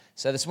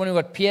So this morning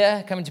we've got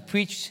Pierre coming to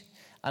preach.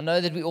 I know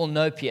that we all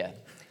know Pierre,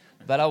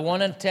 but I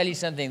want to tell you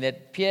something,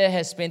 that Pierre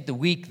has spent the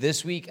week,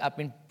 this week,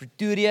 up in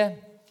Pretoria,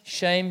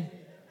 shame,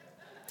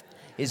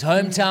 his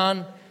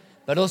hometown,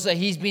 but also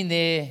he's been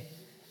there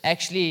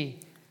actually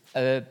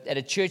at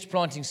a church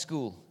planting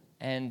school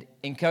and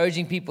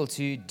encouraging people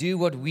to do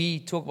what we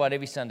talk about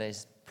every Sunday,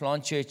 is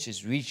plant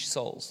churches, reach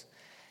souls.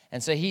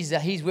 And so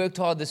he's worked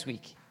hard this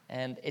week,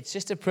 and it's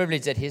just a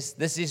privilege that this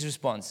is his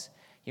response.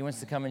 He wants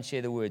to come and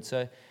share the word.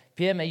 So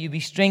Pierre, may you be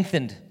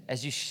strengthened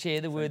as you share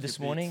the word this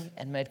morning,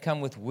 and may it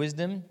come with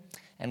wisdom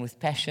and with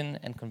passion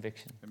and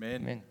conviction.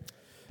 Amen.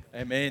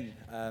 Amen.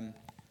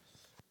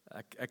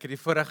 Ek het die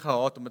voorreg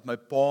gehad om met my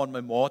pa en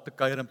my ma te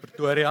kuier in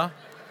Pretoria.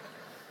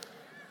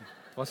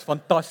 It was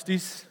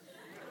fantasties.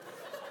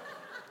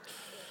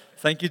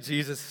 Thank you,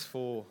 Jesus,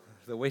 for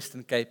the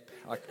Western Cape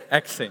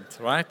accent,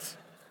 right?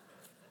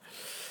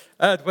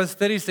 It was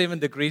 37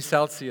 degrees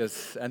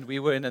Celsius, and we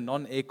were in a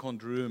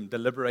non-aircon room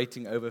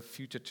deliberating over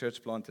future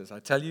church planters. I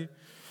tell you,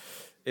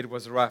 it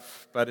was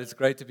rough, but it's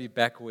great to be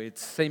back where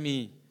it's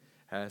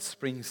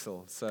semi-spring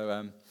still.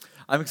 So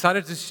I'm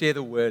excited to share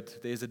the word.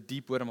 There's a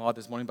deep word in my heart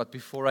this morning, but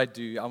before I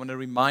do, I want to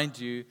remind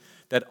you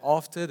that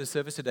after the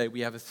service today,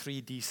 we have a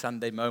 3D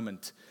Sunday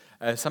moment.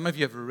 Some of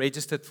you have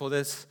registered for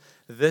this.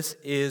 This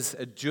is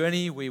a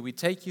journey where we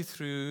take you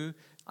through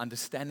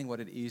understanding what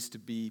it is to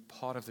be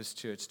part of this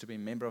church, to be a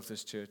member of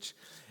this church.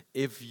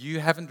 If you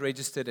haven't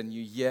registered and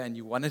you're here and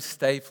you want to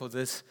stay for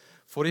this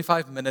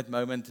 45-minute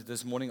moment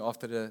this morning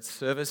after the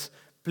service,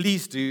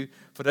 please do.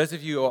 For those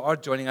of you who are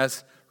joining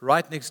us,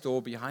 right next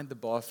door behind the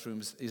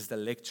bathrooms is the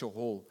lecture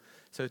hall.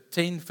 So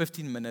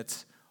 10-15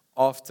 minutes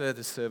after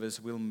the service,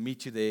 we'll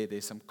meet you there.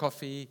 There's some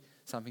coffee,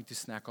 something to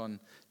snack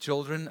on.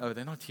 Children, oh,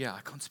 they're not here.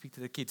 I can't speak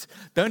to the kids.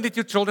 Don't let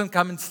your children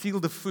come and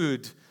steal the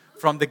food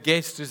from the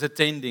guest who's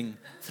attending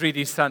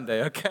 3D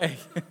Sunday, okay?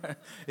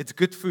 It's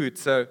good food,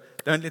 so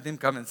don't let them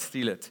come and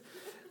steal it.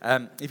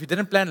 If you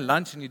didn't plan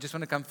lunch and you just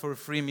want to come for a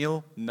free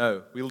meal,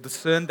 no. We'll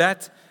discern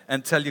that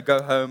until you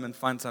go home and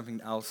find something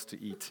else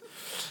to eat.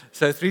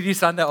 So 3D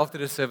Sunday after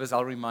the service,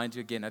 I'll remind you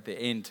again at the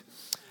end.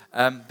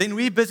 Then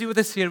we're busy with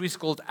a series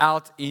called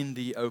Out in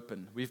the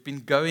Open. We've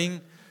been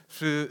going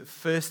through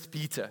 1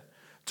 Peter,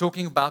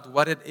 talking about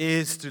what it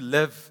is to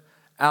live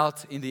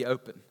out in the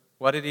open,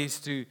 what it is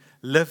to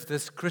live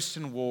this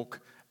Christian walk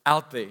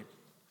out there.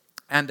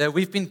 And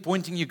we've been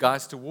pointing you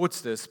guys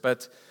towards this,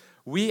 but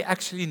we're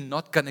actually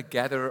not going to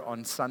gather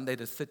on Sunday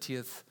the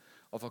 30th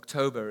of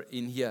October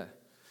in here.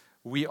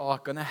 We are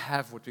going to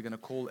have what we're going to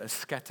call a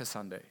scatter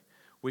Sunday,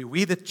 where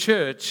we, the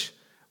church,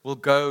 will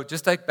go,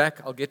 just take back,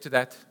 I'll get to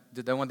that.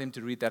 I don't want them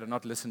to read that and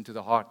not listen to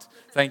the heart.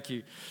 Thank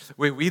you.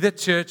 Where we, the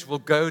church, will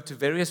go to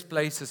various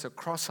places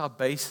across our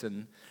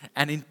basin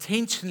and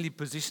intentionally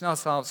position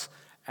ourselves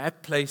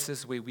at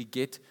places where we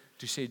get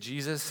to share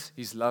Jesus,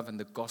 His love, and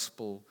the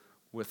gospel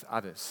with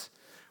others.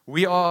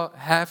 We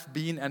have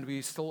been, and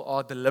we still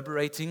are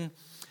deliberating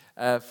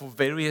for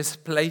various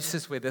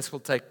places where this will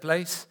take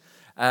place.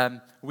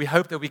 We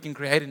hope that we can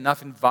create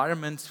enough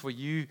environments for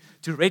you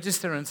to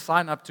register and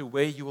sign up to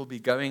where you will be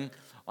going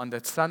on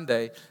that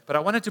Sunday. But I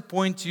wanted to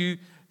point you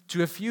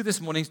to a few this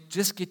morning.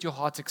 Just get your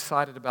hearts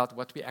excited about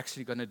what we're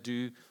actually going to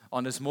do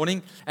on this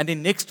morning. And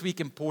then next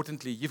week,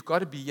 importantly, you've got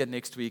to be here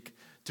next week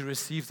to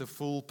receive the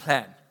full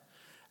plan,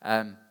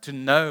 to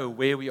know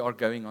where we are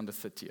going on the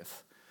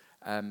 30th.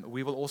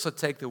 We will also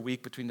take the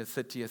week between the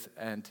 30th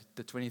and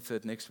the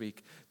 23rd next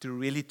week to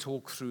really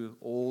talk through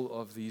all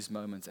of these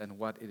moments and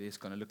what it is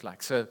going to look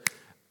like. So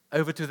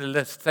over to the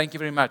list. Thank you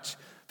very much.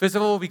 First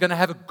of all, we're going to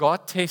have a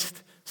God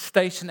test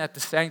station at the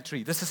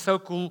sanctuary. This is so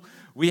cool.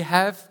 We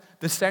have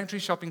the sanctuary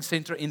shopping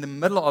center in the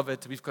middle of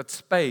it. We've got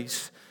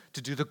space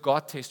to do the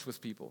God test with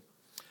people.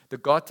 The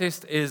God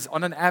test is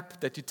on an app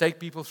that you take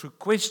people through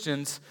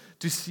questions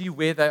to see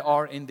where they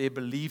are in their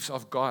beliefs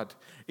of God.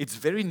 It's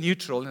very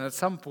neutral, and at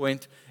some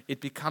point,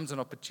 it becomes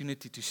an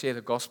opportunity to share the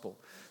gospel.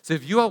 So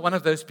if you are one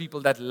of those people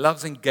that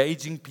loves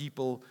engaging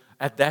people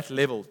at that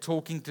level,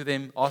 talking to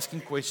them,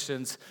 asking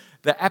questions,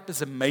 the app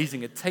is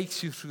amazing. It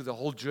takes you through the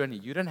whole journey.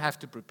 You don't have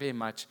to prepare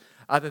much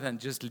other than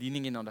just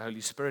leaning in on the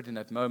Holy Spirit in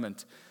that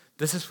moment.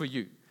 This is for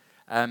you.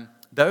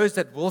 Those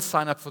that will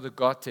sign up for the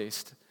God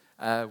test,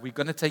 we're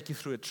going to take you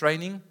through a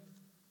training.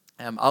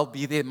 I'll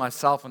be there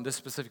myself on this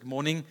specific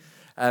morning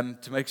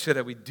to make sure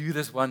that we do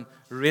this one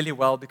really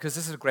well, because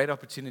this is a great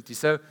opportunity.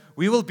 So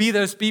we will be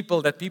those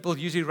people that people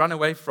usually run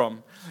away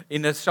from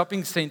in a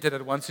shopping center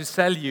that wants to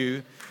sell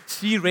you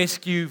sea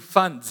rescue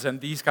funds and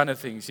these kind of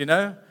things, you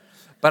know.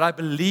 But I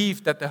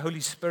believe that the Holy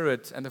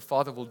Spirit and the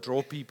Father will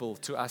draw people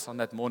to us on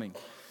that morning,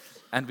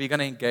 and we're going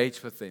to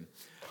engage with them.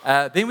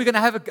 Then we're going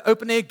to have an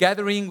open-air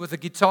gathering with a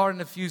guitar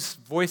and a few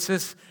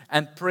voices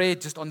and prayer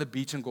just on the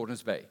beach in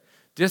Gordons Bay.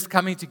 Just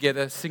coming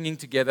together, singing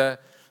together,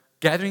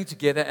 gathering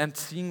together and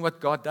seeing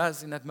what God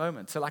does in that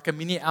moment. So like a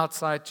mini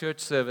outside church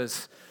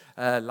service,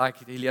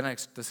 like Helena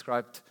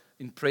described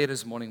in prayer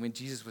this morning when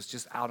Jesus was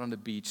just out on the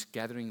beach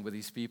gathering with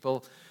his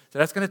people. So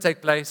that's going to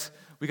take place.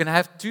 We're going to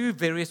have two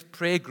various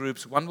prayer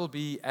groups. One will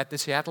be at the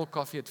Seattle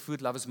Coffee at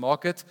Food Lovers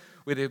Market,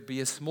 where there'll be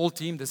a small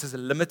team. This is a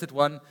limited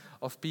one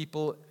of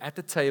people at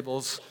the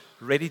tables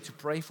ready to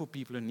pray for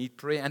people who need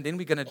prayer. And then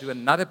we're going to do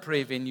another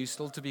prayer venue,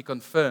 still to be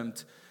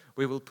confirmed,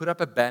 where we'll put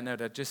up a banner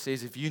that just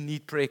says, if you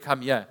need prayer,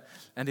 come here.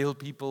 And there'll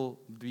be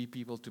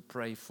people to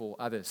pray for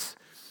others.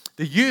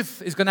 The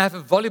youth is going to have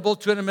a volleyball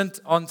tournament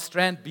on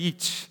Strand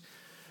Beach.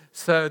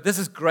 So this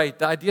is great.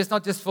 The idea is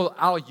not just for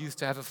our youth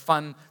to have a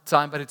fun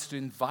time, but it's to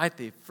invite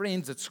their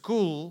friends at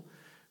school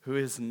who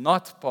is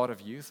not part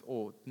of youth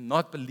or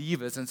not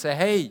believers and say,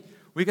 hey,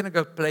 we're going to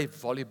go play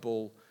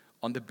volleyball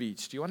on the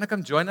beach. Do you want to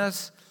come join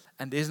us?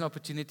 And there's an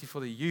opportunity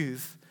for the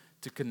youth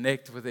to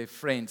connect with their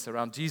friends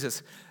around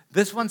Jesus.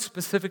 This one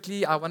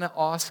specifically, I want to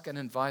ask and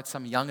invite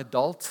some young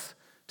adults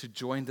to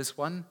join this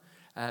one,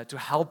 to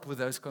help with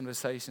those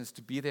conversations,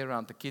 to be there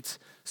around the kids.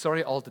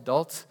 Sorry, old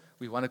adults,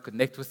 we want to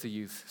connect with the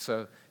youth.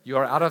 So you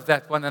are out of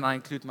that one, and I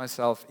include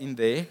myself in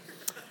there.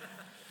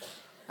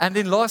 And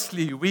then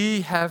lastly,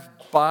 we have,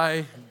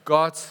 by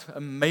God's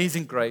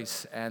amazing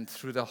grace and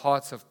through the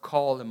hearts of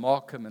Carl and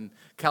Markham and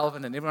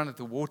Calvin and everyone at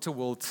the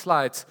Waterworld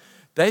Slides,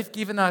 they've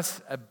given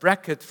us a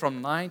bracket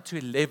from 9 to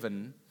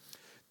 11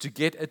 to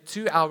get a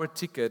 2-hour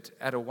ticket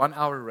at a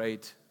 1-hour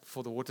rate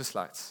for the water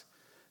slides.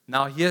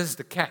 Now, here's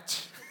the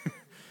catch.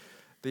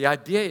 The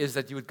idea is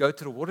that you would go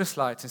to the water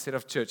slides instead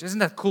of church. Isn't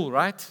that cool,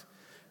 right?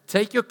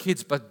 Take your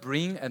kids, but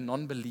bring a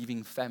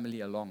non-believing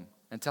family along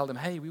and tell them,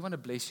 hey, we want to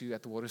bless you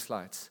at the water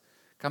slides.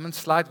 Come and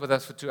slide with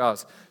us for 2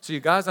 hours. So you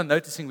guys are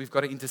noticing we've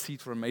got to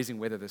intercede for amazing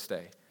weather this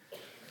day.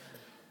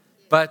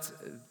 But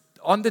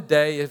on the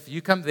day, if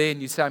you come there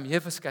and you say, I'm here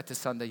for Scatter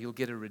Sunday, you'll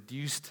get a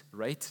reduced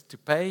rate to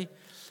pay.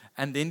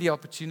 And then the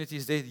opportunity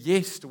is there,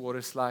 yes, to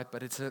water slide,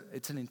 but it's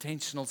an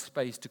intentional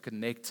space to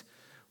connect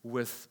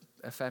with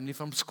a family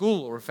from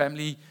school or a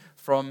family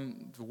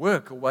from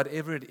work or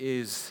whatever it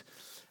is.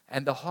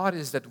 And the heart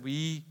is that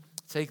we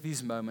take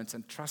these moments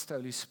and trust the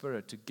Holy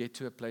Spirit to get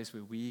to a place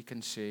where we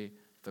can share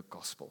the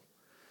gospel.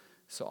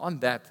 So on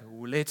that,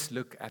 let's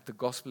look at the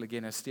gospel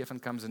again as Stefan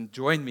comes and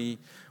join me.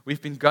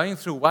 We've been going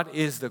through what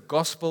is the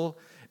gospel.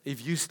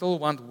 If you still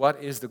want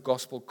what is the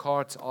gospel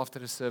cards after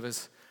the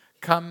service,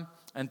 come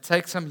and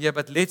take some here.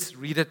 But let's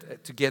read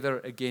it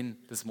together again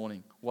this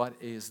morning. What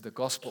is the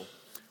gospel?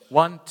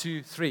 1,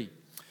 2, 3.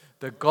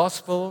 The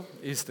gospel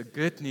is the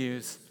good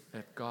news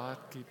that God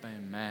gave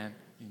a man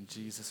in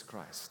Jesus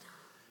Christ.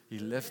 He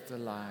lived the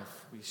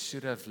life we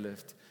should have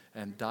lived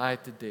and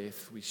died the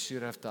death we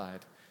should have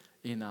died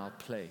in our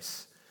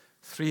place.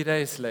 3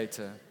 days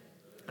later,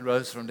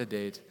 rose from the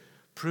dead,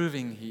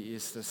 proving he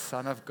is the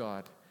Son of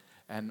God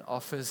and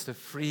offers the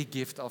free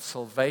gift of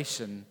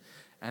salvation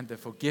and the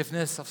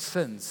forgiveness of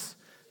sins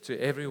to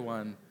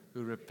everyone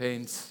who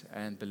repents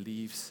and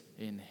believes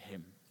in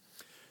him.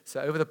 So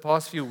over the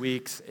past few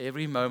weeks,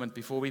 every moment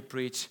before we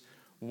preach,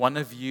 one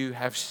of you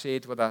have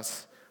shared with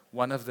us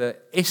one of the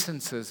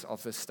essences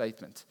of this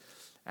statement.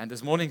 And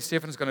this morning,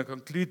 Stefan is going to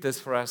conclude this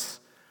for us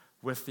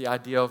with the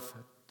idea of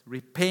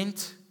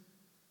repent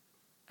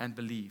and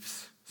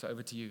believes. So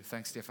over to you.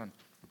 Thanks, Stefan.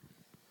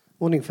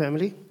 Morning,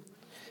 family.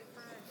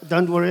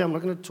 Don't worry, I'm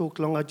not going to talk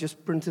long. I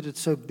just printed it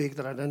so big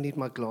that I don't need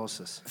my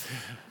glasses.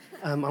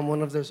 I'm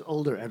one of those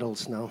older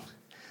adults now.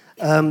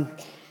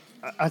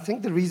 I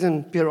think the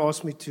reason Pierre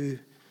asked me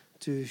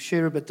to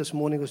share a bit this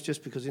morning was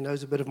just because he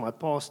knows a bit of my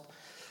past.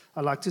 I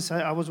like to say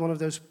I was one of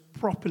those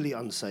properly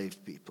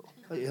unsaved people.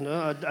 You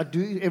know, I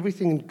do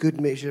everything in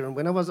good measure, and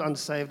when I was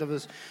unsaved, I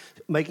was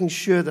making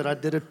sure that I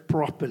did it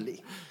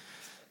properly.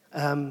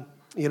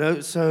 You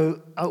know,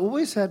 so I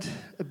always had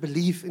a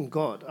belief in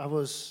God. I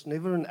was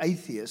never an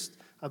atheist.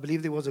 I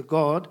believed there was a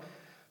God,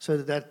 so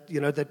that, you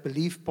know, that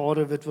belief part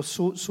of it was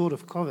sort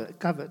of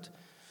covered.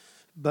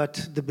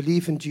 But the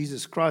belief in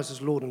Jesus Christ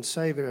as Lord and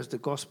Savior, as the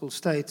gospel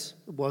states,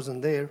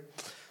 wasn't there.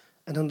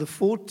 And on the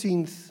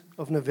 14th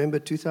of November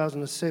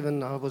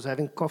 2007, I was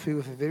having coffee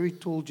with a very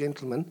tall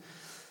gentleman,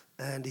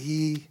 and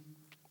he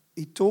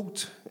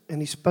talked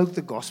and he spoke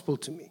the gospel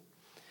to me.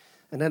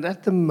 And then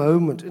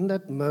in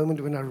that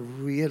moment when I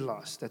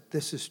realized that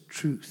this is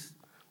truth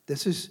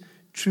that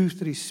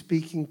he's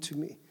speaking to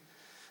me,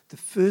 the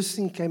first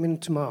thing came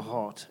into my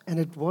heart, and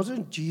it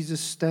wasn't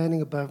Jesus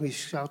standing above me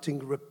shouting,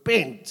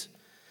 repent.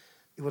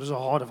 It was a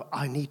heart of,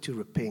 I need to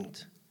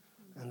repent.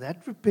 And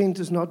that repent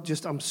is not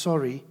just, I'm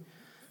sorry.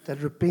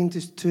 That repent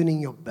is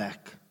turning your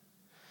back.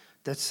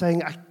 That's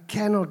saying, I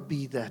cannot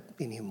be that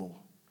anymore.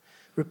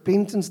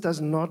 Repentance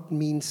does not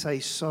mean say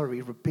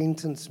sorry.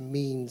 Repentance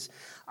means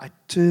I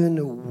turn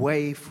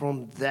away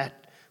from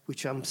that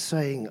which I'm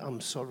saying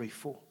I'm sorry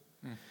for.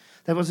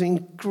 That was an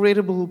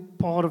incredible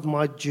part of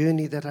my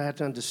journey that I had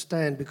to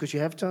understand, because you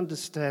have to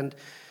understand,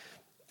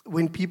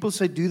 when people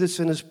say do the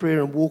sinner's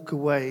prayer and walk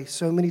away,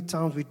 so many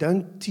times we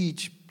don't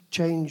teach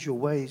change your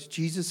ways.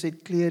 Jesus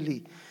said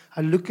clearly,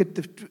 I look at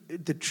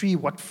the tree,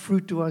 what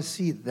fruit do I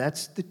see?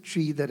 That's the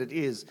tree that it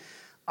is.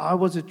 I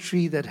was a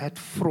tree that had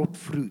fraught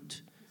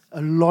fruit,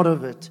 a lot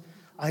of it.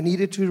 I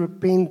needed to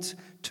repent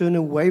turn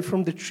away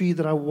from the tree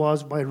that I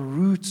was. My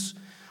roots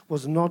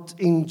was not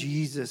in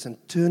Jesus, and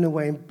turn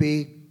away and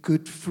bear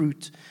good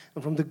fruit.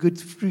 And from the good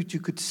fruit, you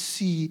could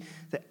see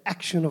the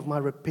action of my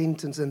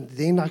repentance, and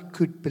then I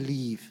could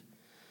believe.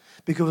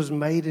 Because I was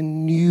made a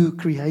new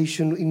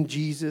creation in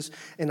Jesus,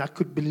 and I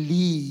could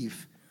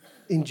believe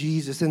in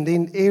Jesus. And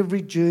then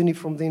every journey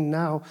from then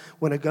now,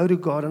 when I go to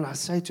God and I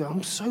say to him,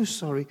 I'm so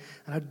sorry,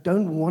 and I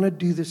don't want to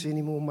do this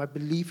anymore. My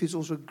belief is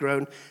also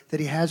grown that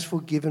he has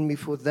forgiven me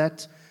for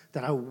that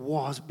I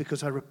was,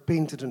 because I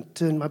repented and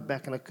turned my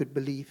back and I could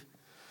believe.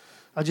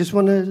 I just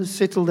want to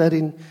settle that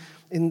in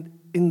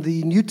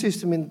the New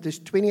Testament. There's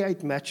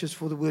 28 matches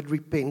for the word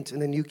repent in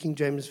the New King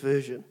James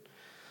Version.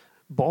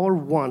 Bar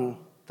one,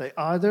 they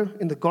either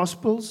in the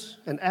Gospels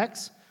and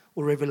Acts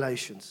or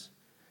Revelations.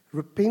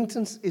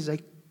 Repentance is a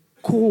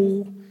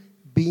core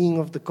being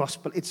of the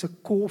gospel. It's a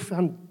core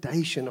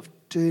foundation of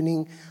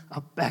turning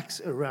our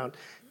backs around.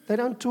 They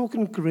don't talk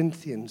in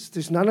Corinthians.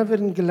 There's none of it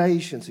in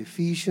Galatians,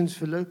 Ephesians,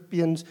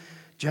 Philippians,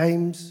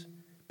 James,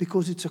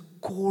 because it's a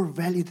core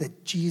value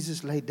that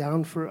Jesus laid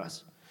down for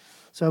us.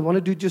 So I want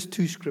to do just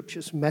two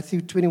scriptures. Matthew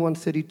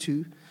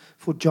 21:32.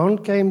 For John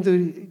came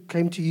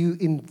to you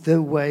in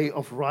the way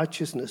of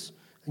righteousness,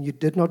 and you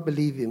did not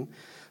believe him.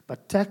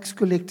 But tax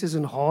collectors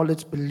and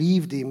harlots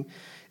believed him.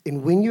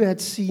 And when you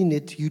had seen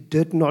it, you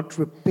did not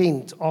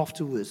repent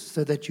afterwards,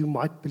 so that you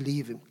might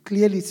believe him.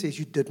 Clearly it says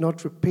you did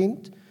not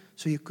repent,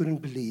 so you couldn't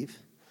believe.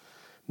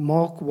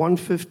 Mark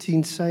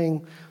 1:15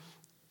 saying,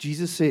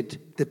 Jesus said,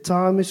 the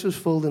time is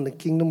fulfilled and the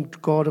kingdom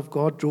of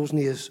God draws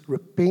near.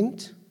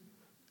 Repent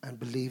and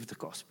believe the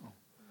gospel.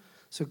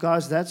 So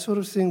guys, that sort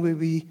of thing where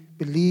we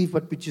believe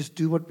but we just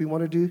do what we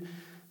want to do,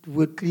 the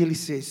word clearly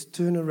says,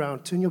 turn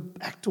around, turn your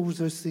back towards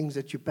those things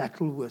that you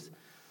battle with.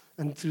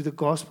 And through the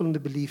gospel and the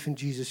belief in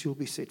Jesus, you'll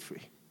be set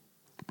free.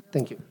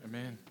 Thank you.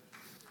 Amen.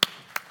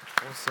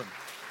 Awesome.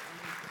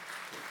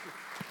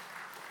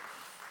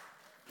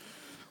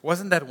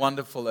 Wasn't that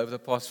wonderful over the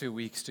past few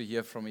weeks to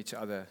hear from each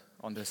other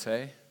on this,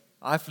 eh?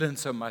 I've learned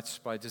so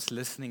much by just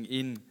listening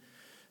in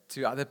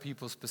to other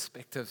people's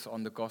perspectives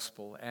on the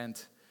gospel. And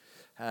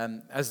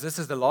as this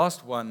is the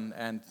last one,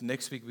 and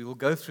next week we will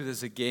go through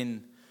this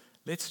again,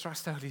 let's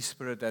trust the Holy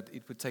Spirit that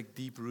it would take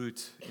deep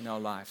root in our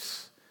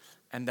lives,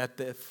 and that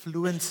the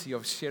fluency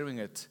of sharing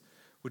it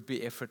would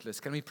be effortless.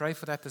 Can we pray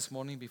for that this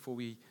morning before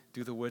we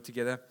do the word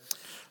together?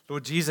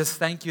 Lord Jesus,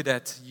 thank you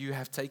that you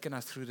have taken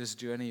us through this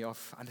journey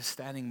of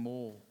understanding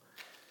more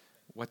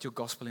what your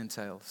gospel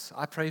entails.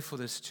 I pray for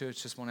this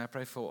church this morning. I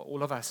pray for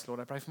all of us,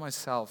 Lord. I pray for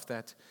myself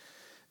that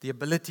the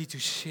ability to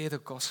share the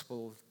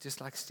gospel,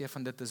 just like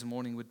Stefan did this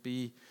morning, would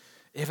be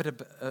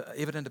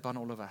evident upon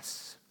all of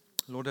us.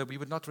 Lord, that we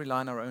would not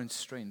rely on our own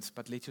strengths,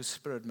 but let your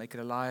Spirit make it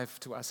alive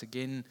to us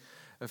again,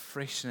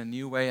 afresh in a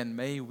new way, and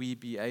may we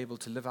be able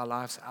to live our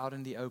lives out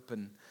in the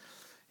open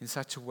in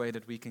such a way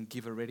that we can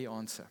give a ready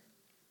answer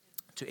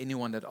to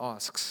anyone that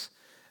asks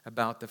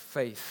about the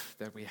faith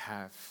that we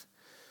have.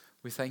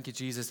 We thank you,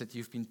 Jesus, that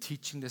you've been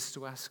teaching this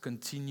to us.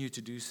 Continue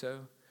to do so.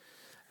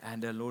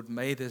 And Lord,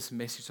 may this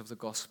message of the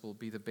gospel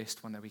be the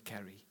best one that we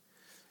carry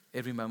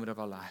every moment of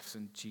our lives.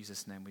 In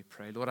Jesus' name we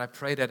pray. Lord, I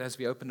pray that as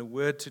we open the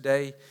word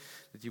today,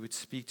 that you would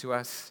speak to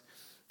us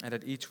and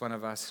that each one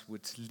of us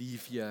would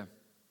leave here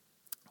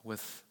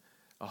with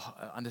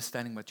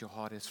understanding what your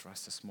heart is for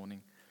us this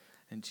morning.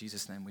 In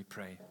Jesus' name we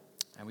pray.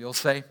 And we all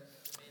say,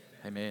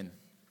 Amen.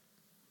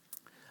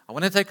 I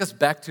want to take us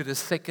back to the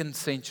 2nd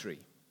century.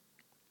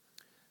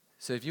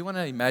 So if you want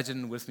to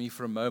imagine with me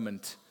for a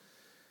moment,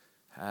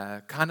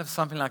 kind of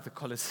something like the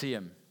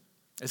Colosseum,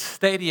 a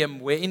stadium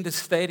where in the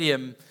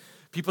stadium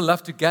people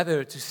love to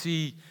gather to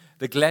see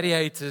the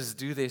gladiators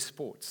do their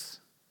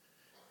sports,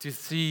 to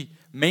see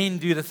men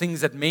do the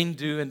things that men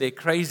do and their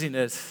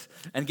craziness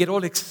and get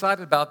all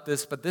excited about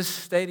this. But this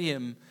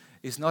stadium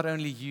is not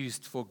only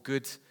used for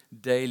good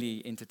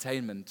daily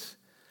entertainment,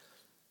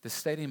 the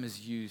stadium is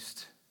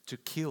used to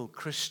kill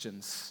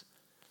Christians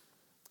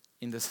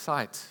in the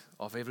sight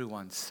of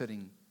everyone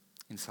sitting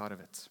inside of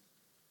it.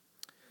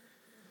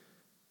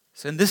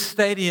 So in this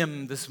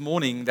stadium this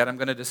morning that I'm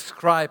going to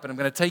describe, and I'm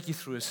going to take you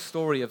through a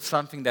story of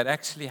something that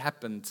actually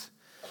happened,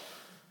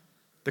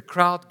 the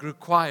crowd grew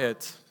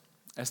quiet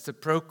as the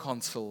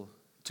proconsul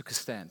took a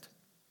stand.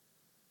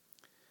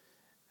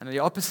 And on the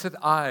opposite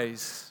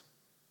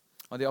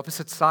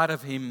side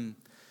of him,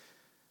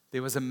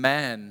 there was a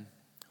man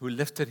who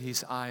lifted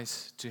his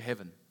eyes to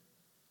heaven.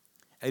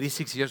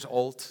 86 years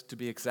old, to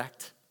be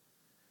exact,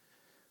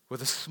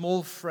 with a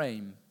small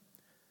frame,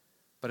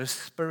 but a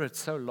spirit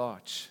so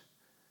large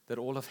that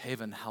all of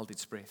heaven held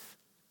its breath.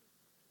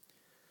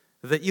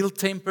 The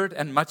ill-tempered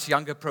and much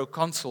younger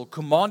proconsul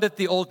commanded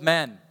the old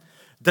man,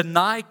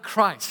 "Deny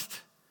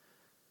Christ.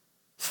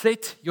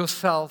 Set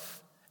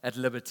yourself at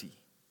liberty."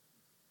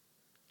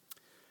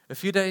 A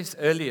few days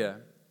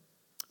earlier,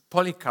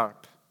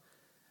 Polycarp,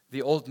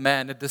 the old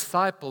man, a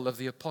disciple of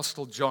the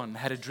Apostle John,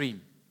 had a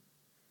dream.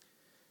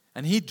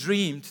 And he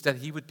dreamed that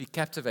he would be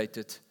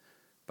captivated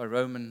by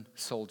Roman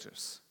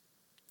soldiers.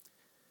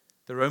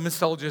 The Roman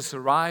soldiers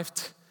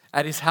arrived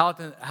at his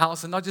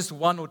house, and not just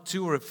one or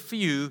two or a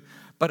few,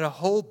 but a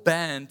whole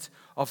band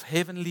of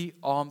heavenly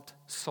armed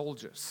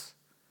soldiers.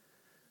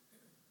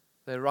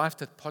 They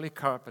arrived at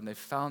Polycarp and they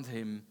found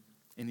him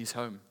in his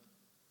home.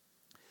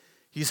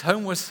 His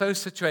home was so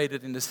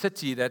situated in the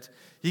city that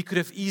he could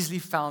have easily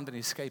found an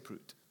escape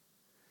route.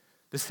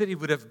 The city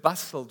would have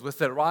bustled with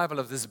the arrival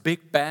of this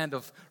big band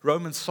of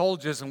Roman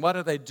soldiers, and what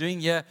are they doing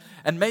here?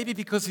 And maybe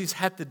because he's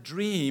had the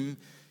dream,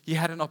 he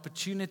had an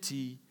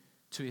opportunity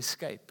to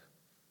escape.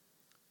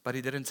 But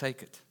he didn't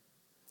take it.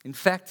 In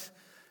fact,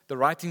 the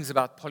writings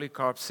about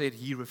Polycarp said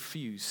he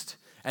refused.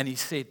 And he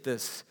said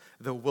this,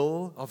 "The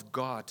will of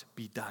God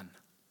be done."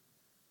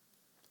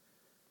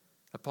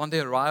 Upon the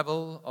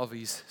arrival of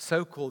his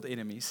so-called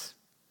enemies,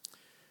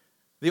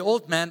 the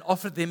old man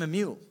offered them a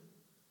meal.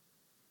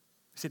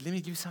 He said, "Let me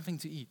give you something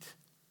to eat."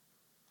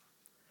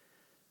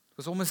 It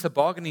was almost a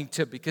bargaining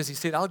chip because he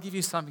said, "I'll give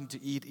you something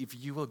to eat if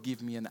you will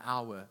give me an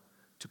hour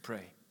to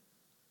pray."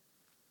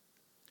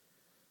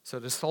 So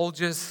the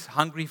soldiers,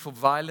 hungry for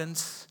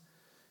violence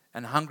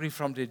and hungry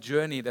from their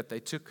journey that they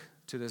took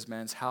to this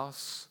man's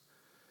house,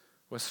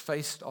 was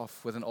faced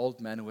off with an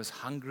old man who was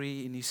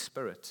hungry in his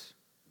spirit,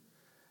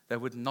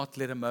 that would not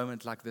let a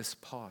moment like this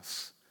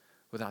pass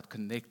without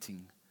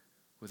connecting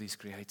with his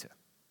Creator.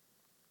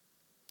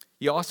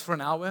 He asked for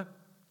an hour,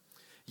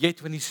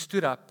 yet when he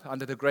stood up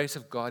under the grace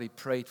of God, he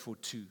prayed for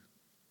 2.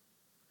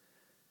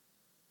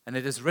 And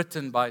it is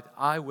written by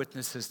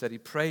eyewitnesses that he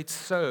prayed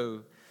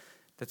so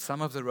that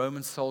some of the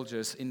Roman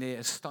soldiers, in their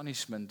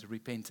astonishment,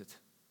 repented.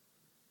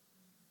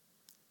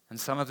 And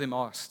some of them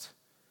asked,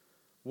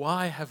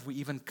 "Why have we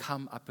even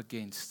come up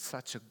against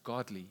such a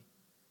godly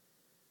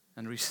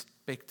and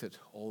respected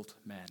old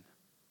man?"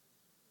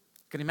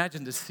 You can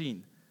imagine the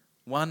scene.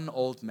 One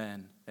old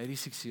man,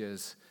 86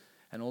 years,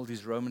 and all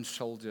these Roman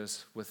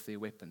soldiers with their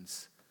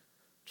weapons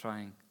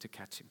trying to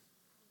catch him.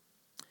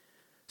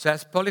 So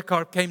as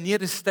Polycarp came near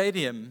the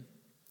stadium,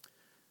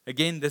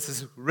 again, this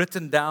is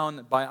written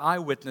down by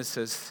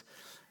eyewitnesses,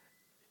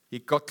 he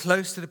got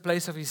close to the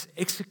place of his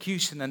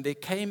execution, and there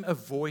came a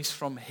voice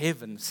from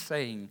heaven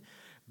saying,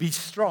 "Be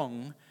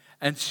strong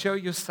and show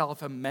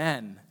yourself a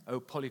man, O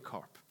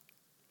Polycarp."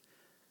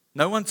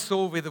 No one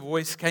saw where the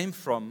voice came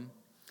from,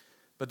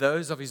 but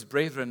those of his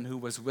brethren who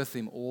was with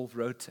him all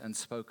wrote and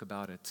spoke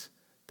about it,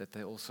 that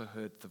they also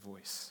heard the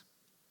voice.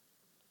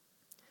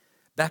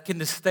 Back in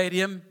the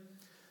stadium,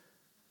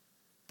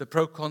 the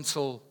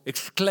proconsul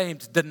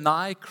exclaimed,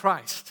 "Deny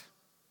Christ,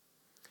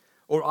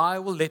 or I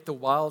will let the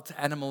wild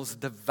animals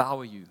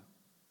devour you."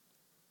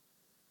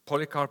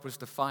 Polycarp was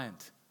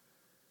defiant.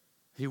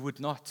 He would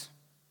not.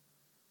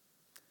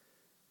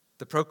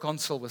 The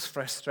proconsul was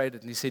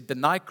frustrated and he said,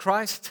 "Deny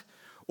Christ,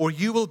 or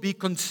you will be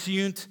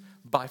consumed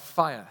by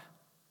fire."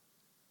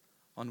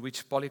 On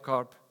which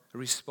Polycarp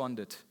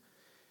responded,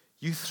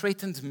 "You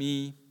threatened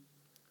me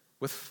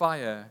with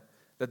fire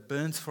that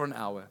burns for an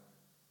hour,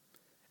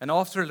 and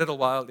after a little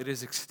while it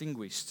is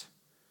extinguished.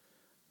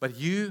 But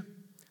you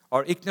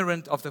are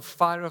ignorant of the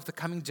fire of the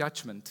coming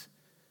judgment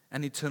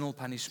and eternal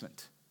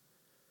punishment.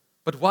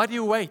 But why do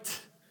you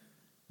wait?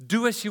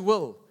 Do as you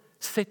will,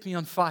 set me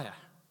on fire."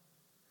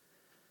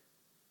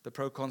 The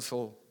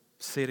proconsul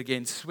said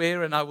again,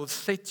 "Swear and I will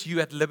set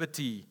you at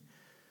liberty."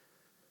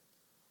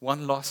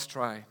 One last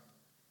try.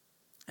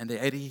 And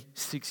the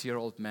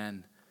 86-year-old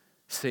man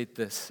said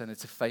this, and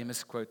it's a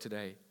famous quote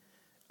today,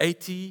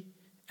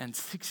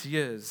 86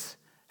 years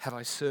have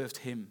I served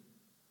him.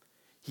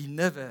 He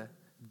never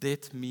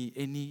did me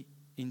any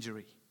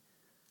injury.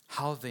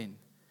 How then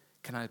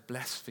can I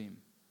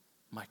blaspheme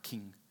my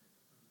King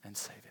and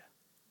Savior?"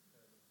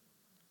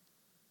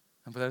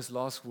 And with those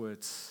last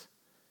words,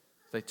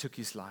 they took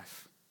his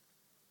life.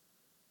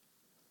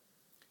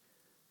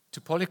 To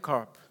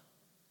Polycarp,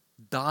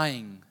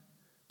 dying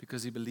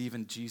because he believed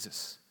in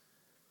Jesus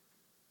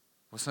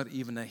was not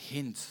even a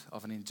hint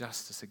of an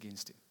injustice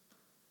against him.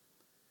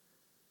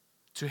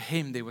 To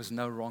him, there was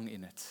no wrong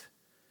in it.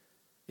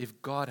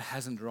 If God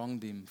hasn't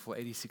wronged him for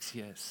 86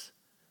 years,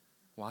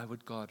 why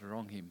would God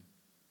wrong him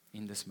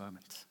in this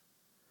moment?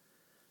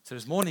 So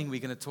this morning, we're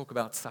going to talk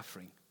about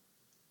suffering.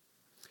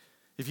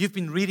 If you've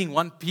been reading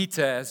 1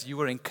 Peter as you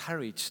were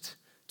encouraged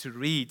to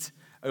read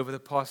over the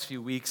past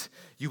few weeks,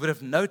 you would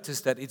have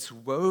noticed that it's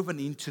woven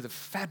into the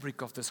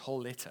fabric of this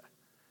whole letter.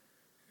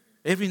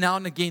 Every now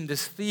and again,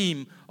 this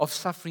theme of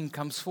suffering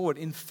comes forward.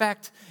 In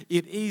fact,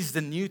 it is the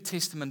New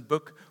Testament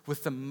book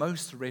with the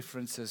most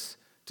references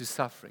to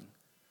suffering.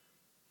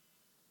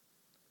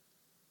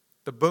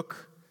 The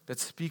book that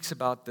speaks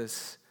about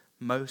this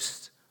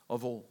most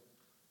of all.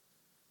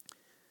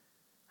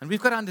 And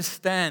we've got to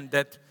understand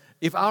that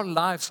if our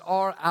lives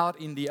are out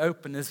in the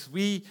open, as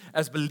we,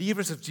 as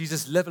believers of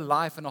Jesus, live a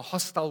life in a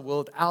hostile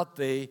world out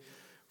there,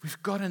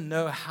 we've got to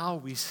know how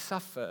we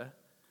suffer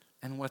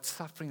and what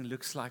suffering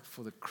looks like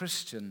for the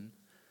Christian,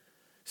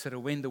 so that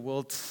when the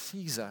world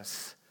sees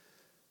us,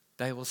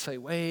 they will say,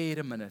 "Wait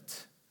a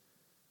minute,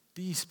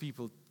 these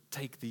people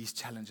take these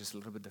challenges a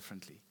little bit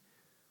differently.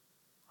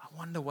 I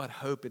wonder what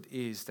hope it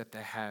is that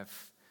they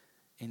have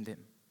in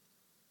them."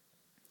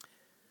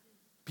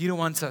 Peter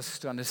wants us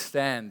to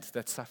understand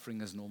that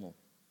suffering is normal.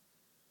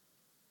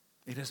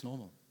 It is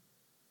normal.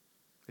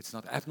 It's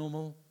not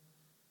abnormal.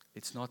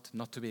 It's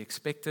not to be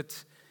expected.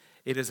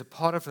 It is a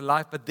part of the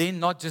life. But then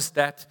not just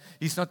that.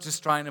 He's not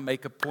just trying to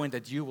make a point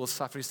that you will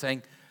suffer. He's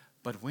saying,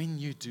 but when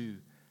you do,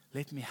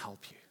 let me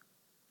help you.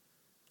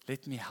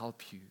 Let me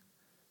help you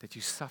that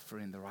you suffer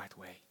in the right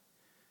way.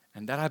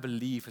 And that, I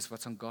believe, is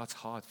what's on God's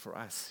heart for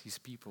us, His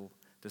people,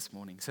 this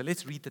morning. So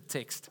let's read the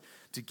text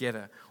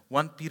together.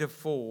 1 Peter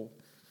 4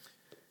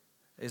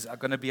 is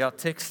going to be our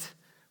text.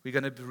 We're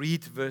going to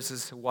read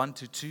verses 1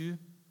 to 2,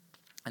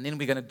 and then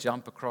we're going to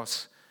jump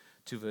across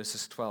to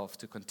verses 12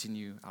 to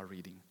continue our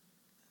reading.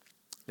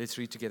 Let's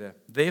read together.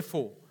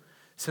 Therefore,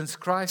 since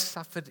Christ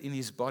suffered in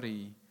His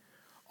body,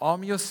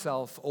 arm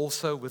yourself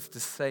also with the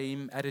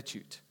same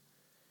attitude.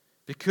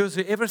 Because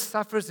whoever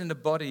suffers in the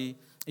body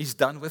is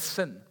done with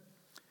sin.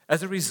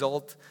 As a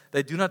result,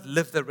 they do not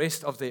live the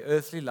rest of their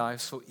earthly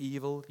lives for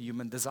evil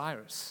human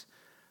desires,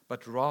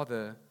 but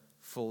rather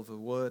for the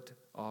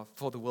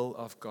will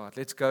of God.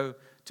 Let's go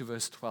to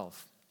verse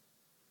 12.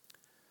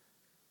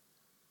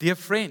 Dear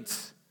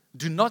friends,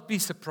 do not be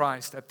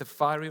surprised at the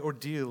fiery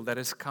ordeal that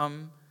has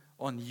come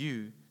on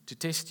you to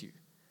test you,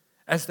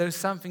 as though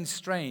something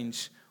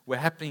strange were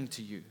happening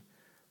to you.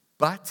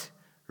 But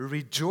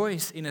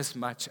rejoice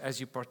inasmuch as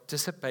you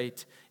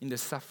participate in the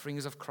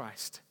sufferings of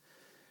Christ,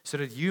 so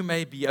that you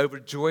may be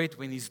overjoyed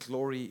when His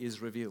glory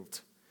is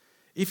revealed.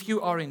 If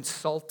you are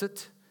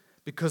insulted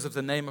because of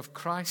the name of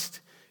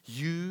Christ,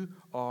 you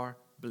are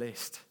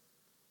blessed,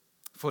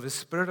 for the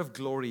Spirit of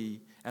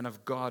glory and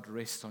of God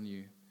rests on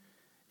you.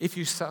 If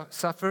you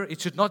suffer, it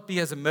should not be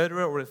as a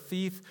murderer or a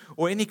thief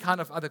or any kind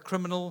of other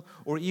criminal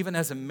or even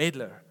as a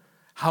meddler.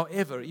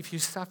 However, if you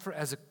suffer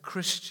as a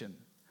Christian,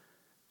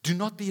 do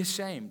not be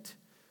ashamed,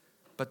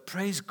 but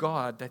praise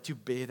God that you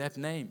bear that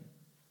name.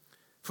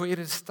 For it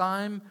is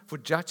time for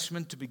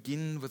judgment to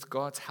begin with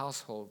God's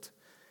household.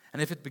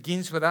 And if it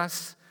begins with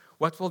us,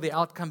 what will the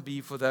outcome be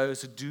for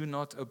those who do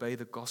not obey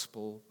the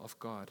gospel of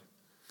God?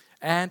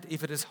 And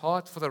if it is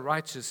hard for the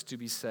righteous to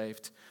be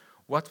saved,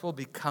 what will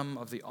become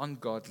of the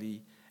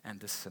ungodly and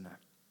the sinner?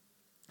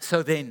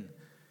 So then,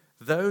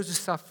 those who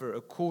suffer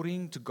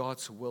according to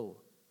God's will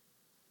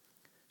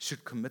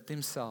should commit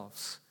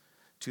themselves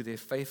to their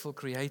faithful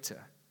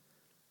Creator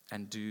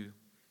and do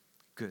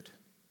good.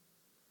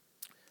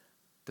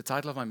 The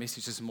title of my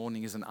message this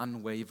morning is An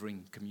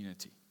Unwavering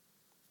Community.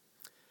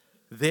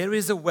 There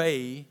is a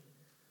way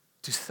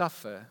to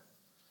suffer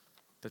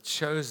that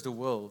shows the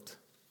world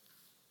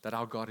that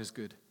our God is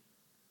good.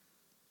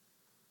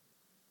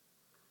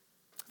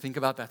 Think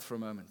about that for a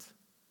moment.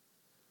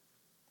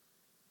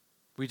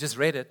 We just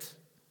read it.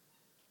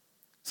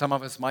 Some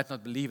of us might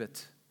not believe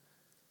it.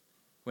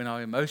 When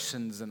our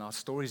emotions and our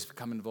stories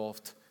become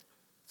involved,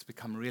 it's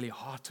become really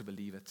hard to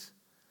believe it.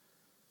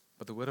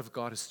 But the Word of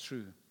God is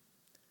true.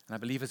 And I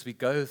believe as we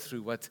go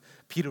through what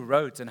Peter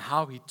wrote and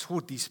how he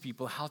taught these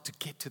people how to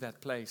get to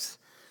that place,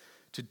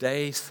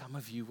 today some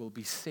of you will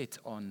be set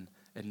on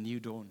a new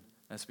dawn,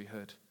 as we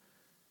heard.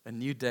 A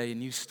new day, a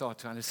new start,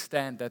 to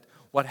understand that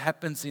what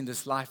happens in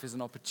this life is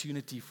an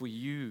opportunity for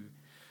you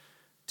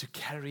to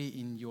carry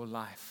in your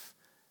life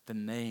that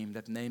name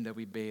that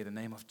we bear, the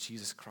name of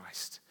Jesus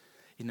Christ,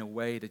 in a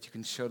way that you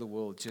can show the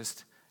world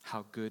just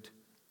how good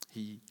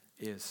He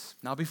is.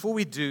 Now, before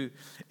we do,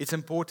 it's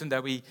important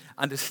that we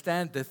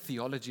understand the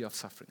theology of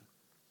suffering.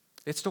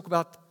 Let's talk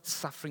about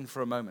suffering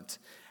for a moment.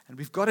 And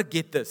we've got to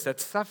get this, that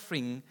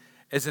suffering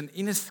is an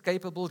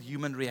inescapable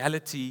human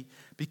reality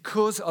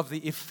because of the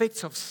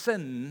effects of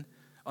sin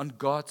on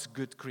God's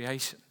good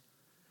creation.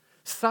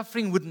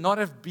 Suffering would not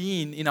have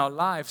been in our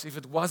lives if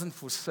it wasn't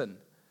for sin.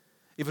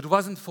 If it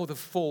wasn't for the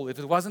fall, if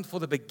it wasn't for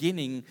the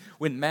beginning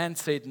when man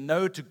said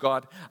no to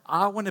God,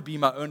 I want to be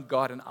my own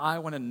God and I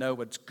want to know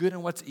what's good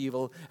and what's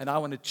evil and I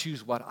want to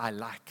choose what I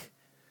like.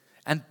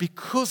 And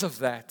because of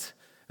that,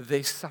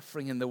 there's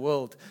suffering in the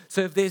world.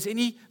 So if there's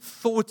any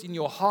thought in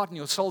your heart and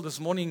your soul this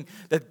morning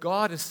that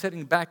God is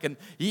sitting back and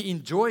He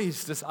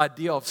enjoys this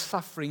idea of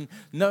suffering,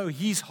 no,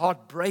 His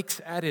heart breaks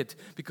at it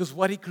because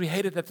what He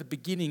created at the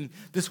beginning,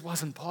 this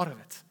wasn't part of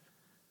it.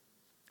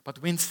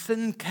 But when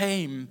sin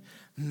came,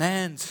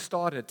 man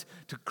started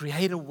to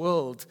create a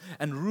world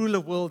and rule a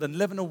world and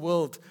live in a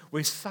world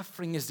where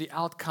suffering is the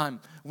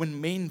outcome, when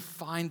men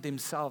find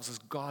themselves as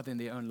God in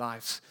their own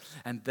lives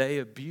and they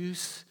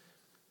abuse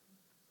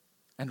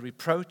and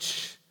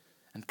reproach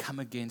and come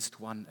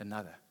against one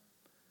another.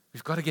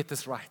 We've got to get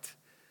this right.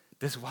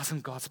 This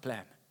wasn't God's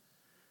plan.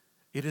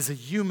 It is a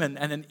human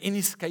and an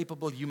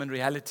inescapable human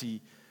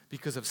reality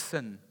because of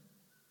sin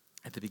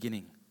at the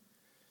beginning.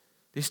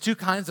 There's two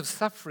kinds of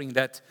suffering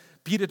that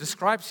Peter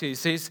describes here. He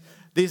says,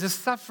 there's a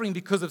suffering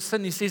because of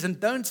sin. He says, and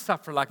don't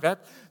suffer like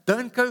that.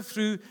 Don't go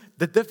through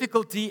the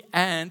difficulty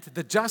and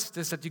the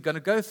justice that you're going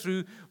to go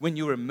through when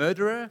you're a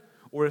murderer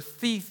or a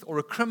thief or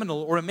a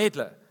criminal or a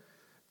meddler.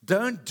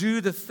 Don't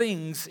do the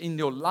things in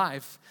your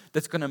life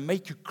that's going to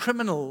make you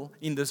criminal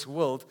in this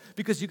world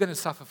because you're going to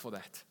suffer for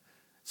that.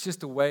 It's just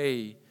the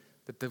way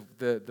that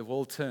the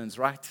world turns,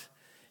 right?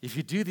 If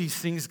you do these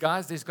things,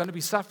 guys, there's going to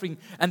be suffering.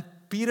 And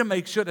Peter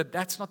makes sure that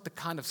that's not the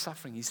kind of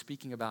suffering he's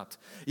speaking about.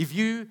 If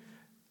you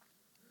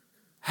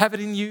have it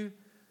in you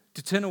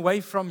to turn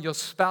away from your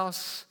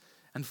spouse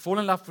and fall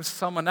in love with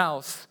someone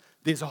else,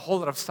 there's a whole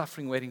lot of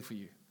suffering waiting for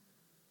you.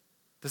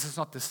 This is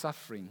not the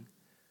suffering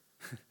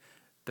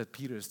that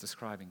Peter is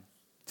describing.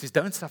 He says,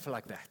 don't suffer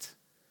like that.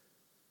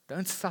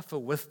 Don't suffer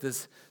with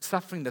this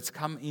suffering that's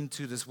come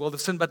into this world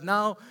of sin. But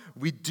now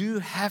we do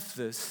have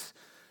this.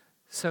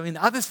 So in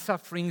other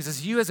sufferings,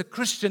 as you as a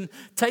Christian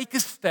take a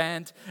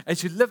stand,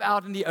 as you live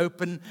out in the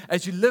open,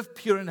 as you live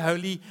pure and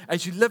holy,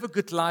 as you live a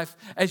good life,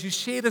 as you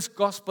share this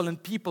gospel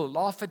and people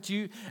laugh at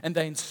you and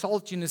they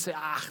insult you and they say,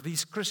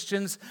 these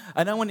Christians,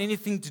 I don't want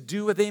anything to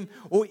do with them.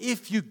 Or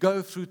if you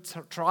go through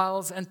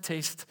trials and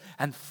tests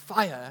and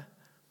fire,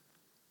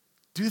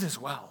 do this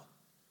well.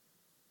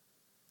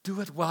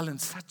 Do it well in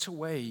such a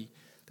way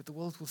that the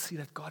world will see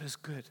that God is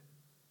good.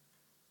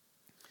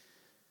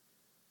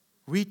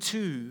 We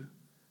too,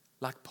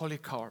 like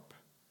Polycarp,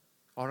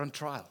 are on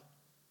trial.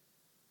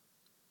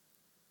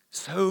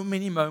 So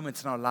many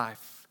moments in our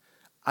life,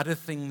 other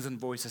things and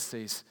voices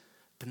says,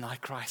 deny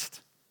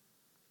Christ.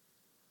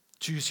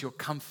 Choose your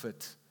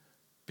comfort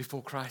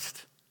before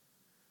Christ.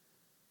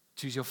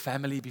 Choose your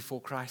family before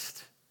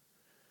Christ.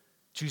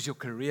 Choose your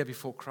career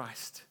before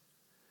Christ.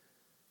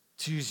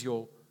 Choose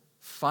your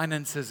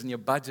finances and your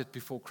budget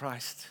before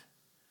Christ.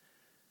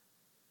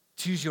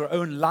 Choose your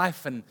own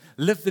life and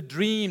live the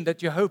dream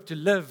that you hope to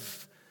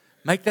live.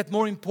 Make that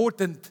more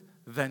important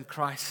than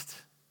Christ.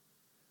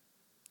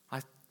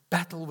 I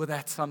battle with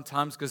that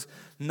sometimes because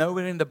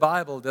nowhere in the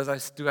Bible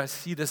do I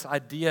see this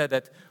idea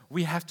that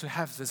we have to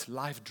have this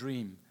life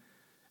dream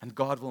and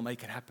God will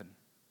make it happen.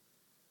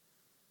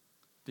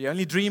 The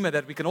only dreamer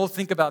that we can all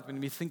think about when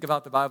we think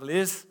about the Bible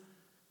is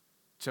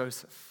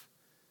Joseph.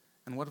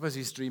 And what was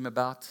his dream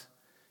about?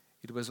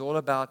 It was all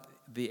about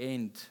the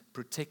end,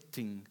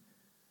 protecting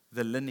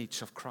the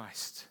lineage of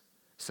Christ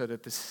so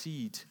that the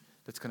seed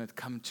that's going to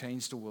come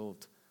change the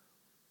world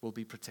will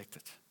be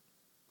protected.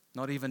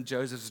 Not even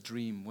Joseph's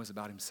dream was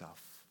about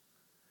himself.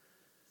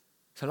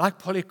 So like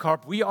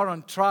Polycarp, we are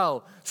on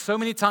trial so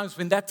many times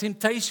when that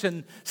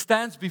temptation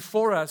stands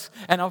before us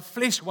and our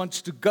flesh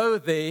wants to go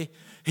there.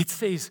 It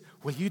says,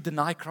 will you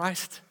deny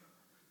Christ?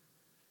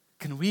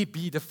 Can we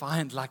be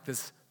defined like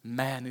this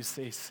man who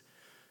says,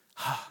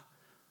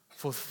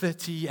 for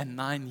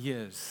 39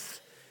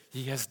 years,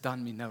 he has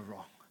done me no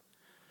wrong.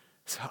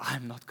 So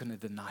I'm not going to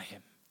deny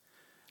him.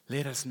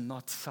 Let us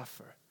not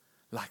suffer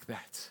like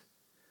that.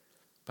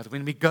 But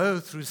when we go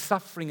through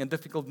suffering and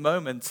difficult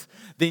moments,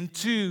 then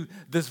too,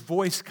 this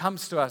voice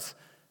comes to us.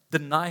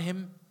 Deny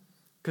him,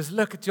 because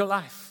look at your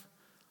life.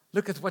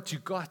 Look at what you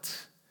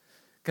got.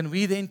 Can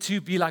we then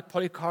too be like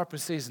Polycarp who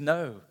says,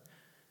 no,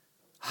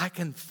 I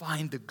can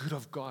find the good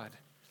of God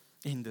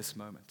in this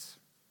moment.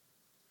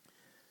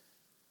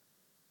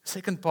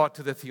 Second part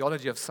to the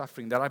theology of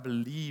suffering that I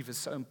believe is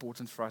so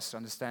important for us to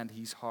understand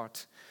his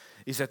heart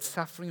is that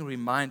suffering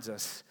reminds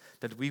us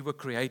that we were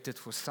created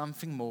for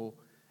something more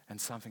and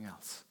something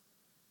else.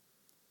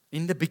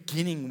 In the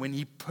beginning, when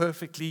he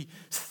perfectly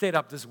set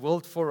up this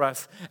world for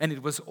us and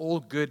it was all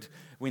good,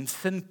 when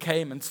sin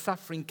came and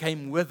suffering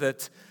came with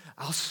it,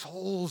 our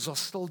souls are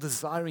still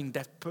desiring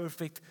that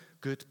perfect,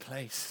 good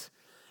place.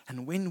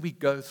 And when we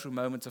go through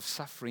moments of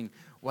suffering,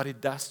 what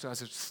it does to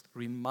us is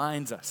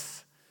reminds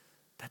us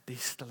that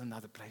there's still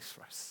another place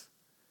for us.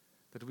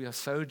 That we are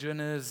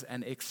sojourners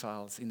and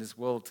exiles in this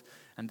world.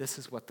 And this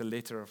is what the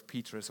letter of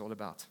Peter is all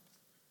about.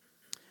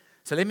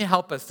 So let me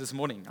help us this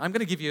morning. I'm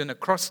going to give you an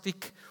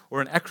acrostic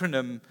or an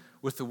acronym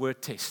with the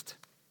word test.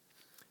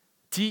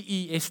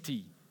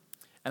 T-E-S-T.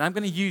 And I'm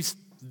going to use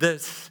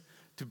this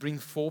to bring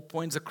 4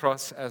 points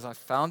across as I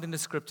found in the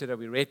scripture that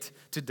we read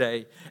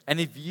today. And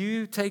if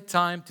you take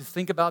time to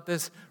think about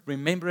this,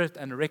 remember it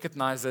and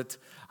recognize it,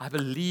 I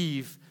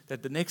believe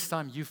that the next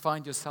time you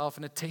find yourself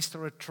in a test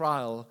or a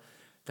trial,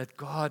 that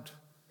God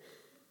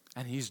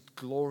and his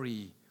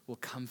glory will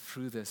come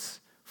through this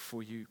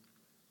for you.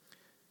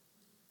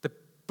 The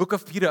book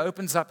of Peter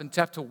opens up in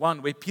chapter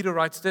 1 where Peter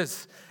writes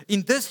this,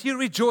 in this you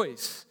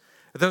rejoice,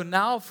 though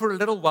now for a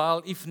little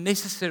while, if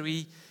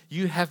necessary,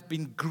 you have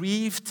been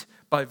grieved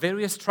by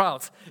various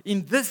trials.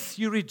 In this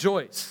you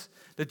rejoice,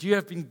 that you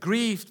have been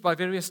grieved by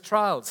various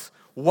trials.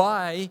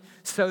 Why?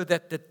 So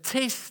that the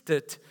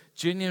tested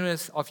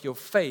genuineness of your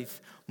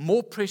faith,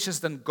 more precious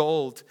than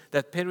gold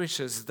that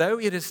perishes, though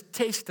it is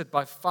tested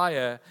by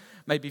fire,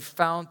 may be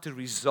found to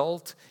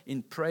result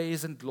in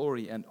praise and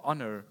glory and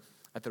honor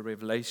at the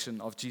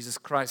revelation of Jesus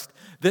Christ.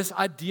 This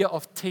idea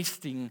of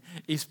testing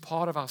is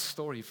part of our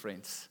story,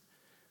 friends.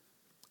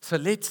 So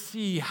let's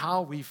see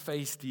how we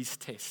face these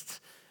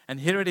tests. And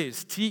here it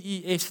is,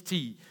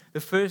 T-E-S-T. The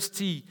first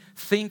T,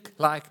 think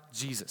like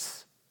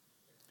Jesus.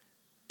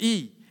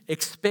 E,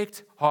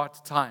 expect hard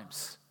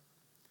times.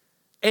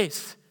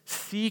 S,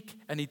 seek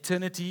an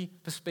eternity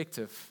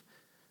perspective.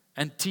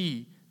 And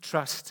T,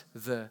 trust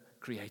the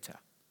Creator.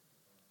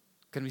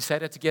 Can we say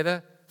that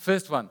together?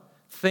 First one,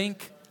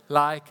 think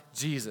like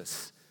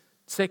Jesus.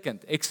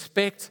 Second,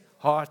 expect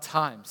hard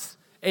times.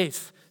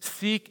 S,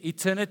 seek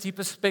eternity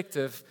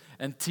perspective.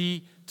 And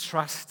T,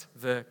 trust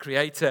the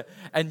Creator.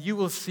 And you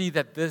will see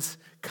that this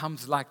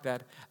comes like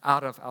that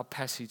out of our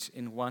passage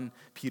in 1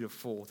 Peter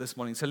 4 this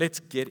morning. So let's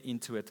get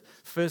into it.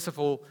 First of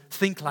all,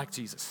 think like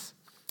Jesus.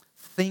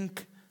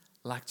 Think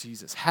like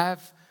Jesus.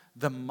 Have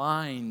the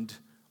mind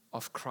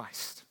of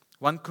Christ.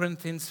 1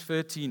 Corinthians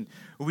 13,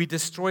 we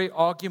destroy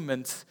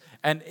arguments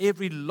and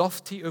every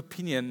lofty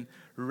opinion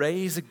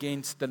raised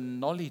against the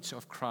knowledge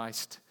of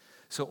Christ.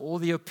 So all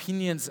the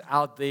opinions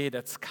out there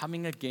that's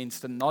coming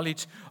against the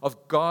knowledge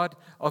of God,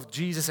 of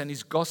Jesus and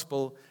His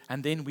gospel,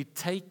 and then we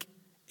take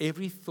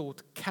every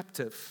thought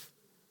captive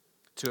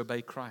to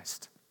obey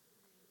Christ.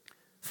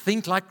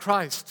 Think like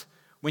Christ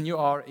when you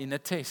are in a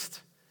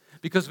test.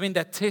 Because when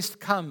that test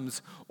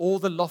comes, all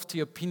the lofty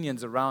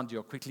opinions around you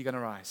are quickly going to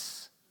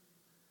rise.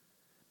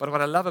 But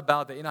what I love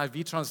about the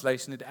NIV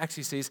translation, it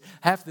actually says,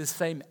 have the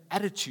same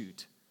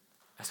attitude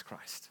as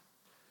Christ.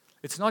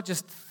 It's not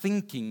just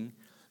thinking,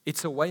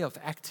 it's a way of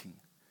acting.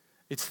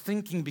 It's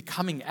thinking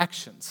becoming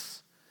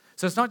actions.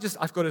 So it's not just,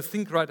 I've got to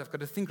think right, I've got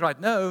to think right.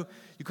 No,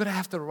 you've got to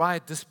have the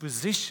right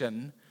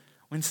disposition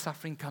when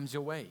suffering comes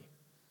your way.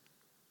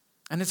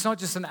 And it's not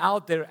just an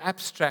out there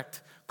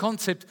abstract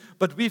concept,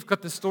 but we've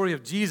got the story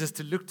of Jesus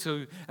to look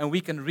to, and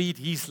we can read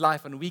His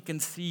life, and we can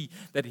see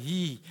that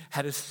He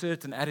had a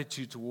certain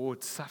attitude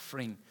towards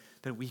suffering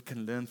that we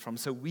can learn from.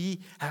 So we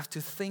have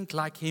to think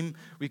like Him.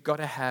 We've got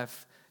to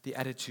have the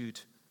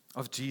attitude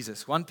of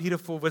Jesus. 1 Peter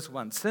 4 verse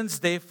 1, since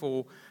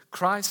therefore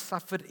Christ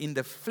suffered in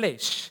the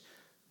flesh,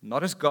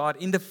 not as God,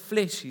 in the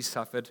flesh He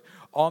suffered,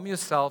 arm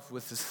yourself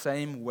with the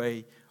same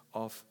way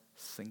of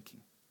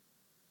thinking.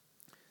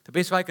 The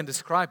best way I can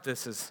describe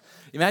this is,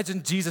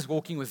 imagine Jesus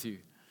walking with you.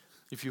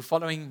 If you're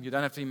following, you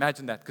don't have to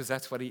imagine that because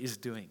that's what He is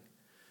doing.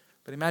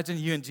 But imagine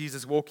you and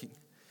Jesus walking.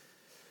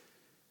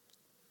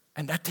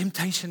 And that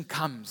temptation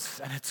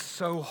comes and it's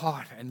so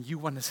hard and you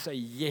want to say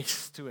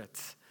yes to it.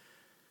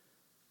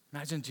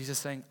 Imagine Jesus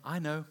saying, I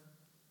know,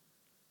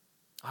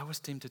 I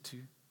was tempted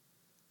too.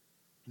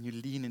 And you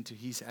lean into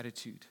His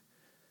attitude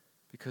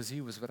because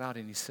He was without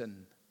any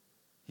sin.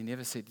 He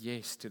never said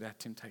yes to that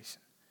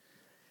temptation.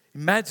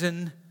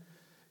 Imagine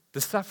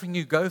the suffering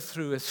you go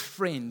through as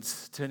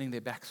friends turning their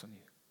backs on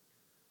you.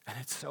 And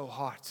it's so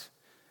hard.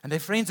 And they're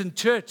friends in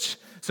church.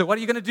 So what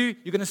are you going to do?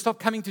 You're going to stop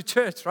coming to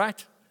church,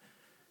 right?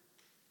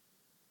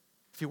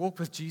 If you walk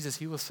with Jesus,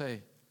 He will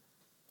say,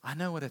 I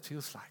know what it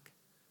feels like.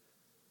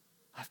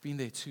 I've been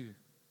there too.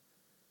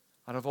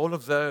 Out of all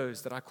of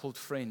those that I called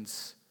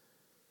friends,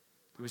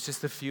 there was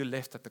just a few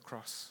left at the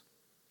cross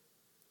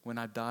when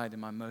I died in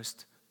my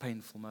most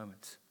painful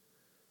moment.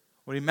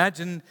 Or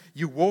imagine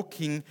you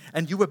walking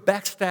and you were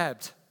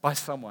backstabbed by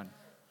someone.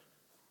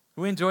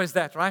 Who enjoys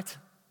that, right?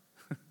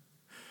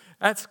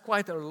 That's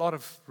quite a lot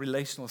of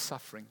relational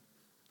suffering.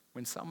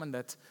 When someone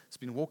that's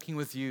been walking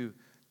with you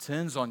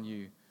turns on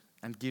you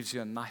and gives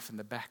you a knife in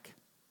the back.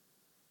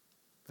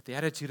 But the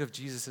attitude of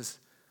Jesus is,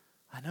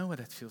 I know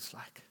what it feels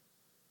like.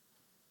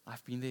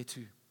 I've been there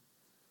too.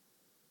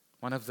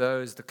 One of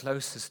those, the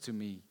closest to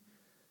me,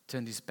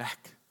 turned his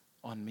back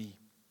on me.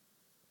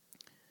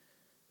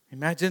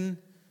 Imagine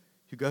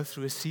you go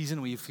through a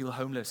season where you feel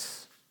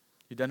homeless.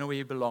 You don't know where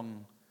you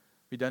belong.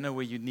 You don't know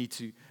where you need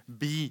to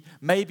be.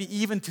 Maybe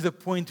even to the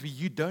point where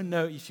you don't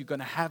know if you're going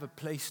to have a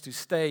place to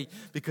stay,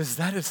 because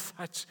that is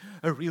such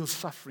a real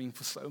suffering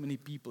for so many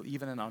people,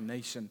 even in our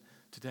nation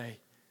today.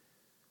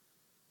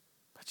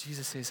 But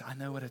Jesus says, I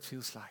know what it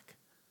feels like.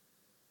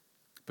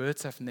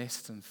 Birds have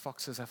nests and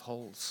foxes have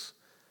holes,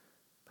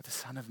 but the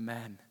Son of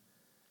Man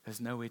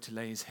has nowhere to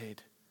lay His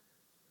head.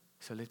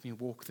 So let me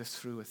walk this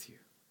through with you.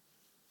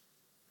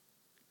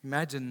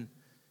 Imagine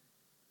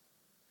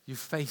you've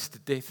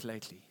faced death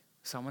lately.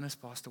 Someone has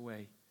passed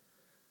away.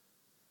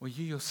 Or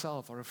you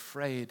yourself are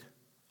afraid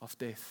of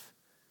death.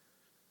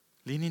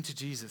 Lean into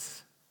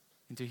Jesus,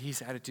 into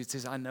His attitude.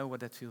 Says, I know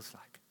what that feels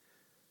like.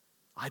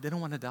 I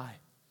didn't want to die.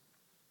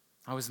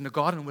 I was in the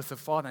garden with the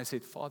Father, and I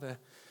said, Father,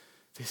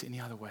 if there's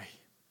any other way.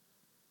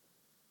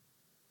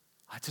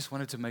 I just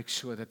wanted to make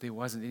sure that there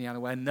wasn't any other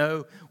way. I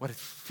know what it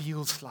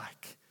feels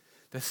like,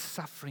 the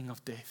suffering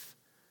of death.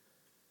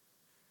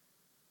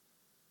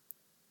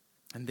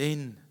 And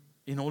then,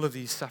 in all of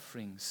these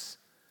sufferings,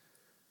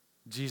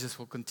 Jesus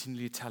will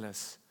continually tell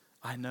us,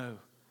 I know,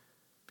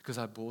 because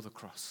I bore the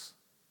cross.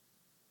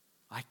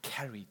 I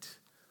carried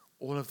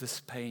all of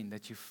this pain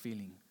that you're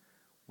feeling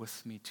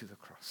with me to the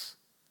cross.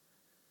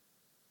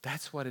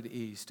 That's what it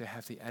is to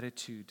have the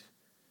attitude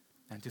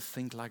and to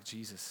think like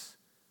Jesus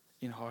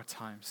in hard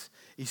times,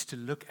 is to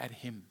look at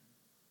Him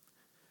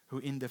who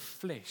in the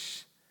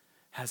flesh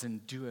has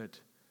endured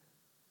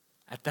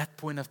at that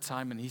point of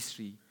time in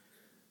history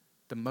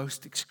the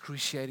most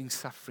excruciating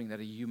suffering that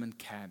a human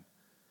can.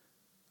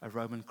 A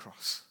Roman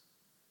cross.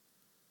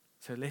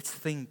 So let's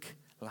think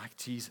like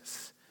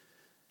Jesus.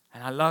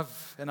 And I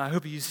love, and I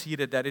hope you see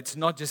that it's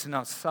not just in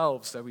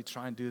ourselves that we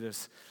try and do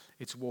this.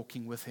 It's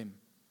walking with Him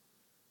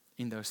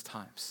in those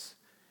times.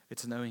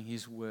 It's knowing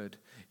His Word.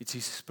 It's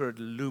His Spirit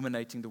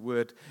illuminating the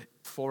Word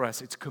for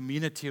us. It's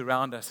community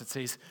around us. It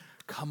says,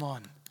 come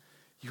on,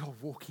 you're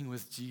walking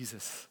with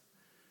Jesus.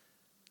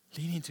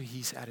 Lean into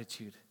His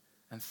attitude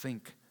and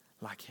think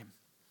like Him.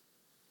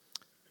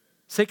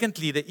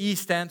 Secondly, the E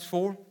stands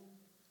for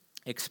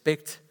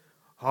expect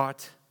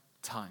hard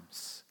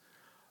times.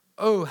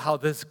 Oh, how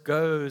this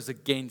goes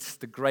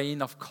against the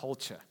grain of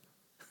culture,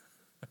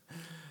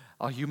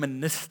 our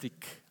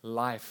humanistic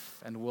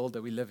life and world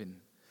that we live in,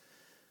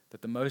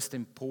 that the most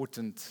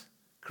important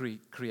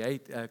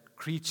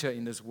creature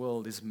in this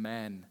world is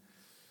man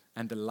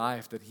and the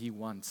life that he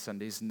wants,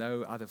 and there's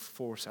no other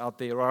force out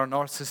there. There are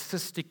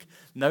narcissistic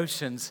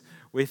notions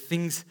where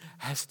things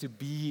has to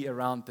be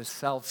around the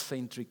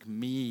self-centric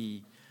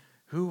me.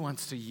 Who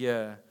wants to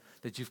hear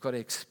that you've got to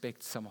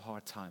expect some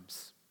hard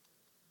times?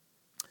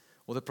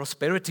 Or the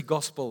prosperity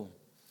gospel,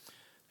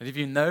 that if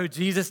you know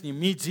Jesus and you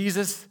meet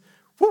Jesus,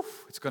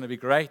 it's going to be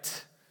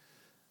great.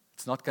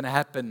 It's not going to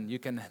happen. You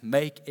can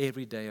make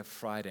every day a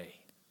Friday.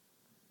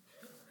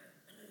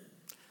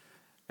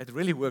 It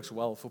really works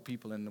well for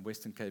people in the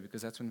Western Cape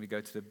because that's when we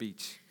go to the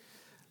beach.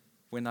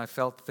 When I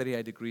felt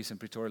 38 degrees in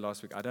Pretoria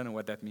last week, I don't know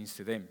what that means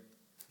to them.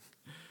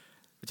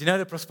 But you know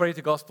the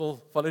prosperity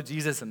gospel, follow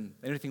Jesus and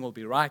everything will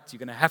be right. You're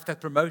going to have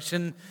that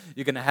promotion.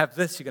 You're going to have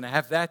this. You're going to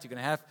have that. You're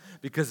going to have,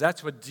 because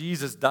that's what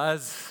Jesus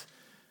does.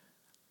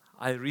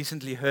 I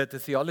recently heard the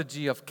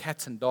theology of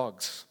cats and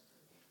dogs.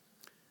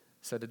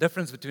 So the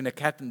difference between a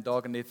cat and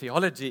dog and their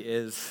theology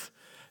is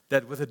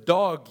that with a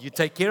dog, you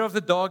take care of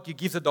the dog, you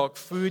give the dog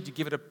food, you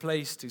give it a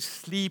place to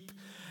sleep,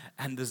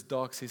 and this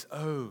dog says,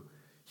 oh,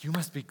 you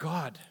must be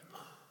God.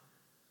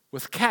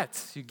 With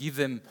cats, you give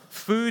them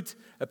food,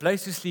 a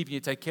place to sleep, and you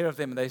take care of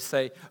them, and they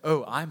say,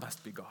 oh, I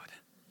must be God.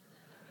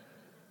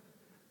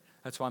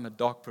 That's why I'm a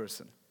dog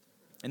person.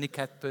 Any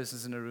cat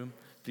persons in the room,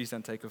 please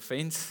don't take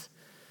offense.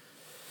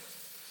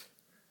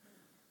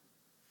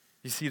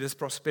 You see this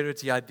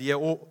prosperity idea,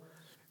 or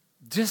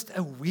just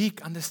a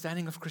weak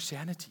understanding of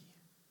Christianity.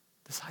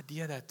 This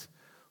idea that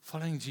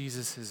following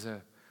Jesus is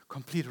a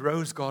complete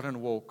rose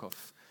garden walk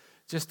of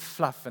just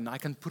fluff, and I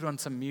can put on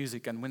some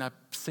music, and when I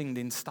sing,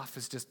 then stuff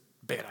is just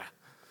better.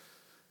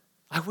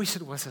 I wish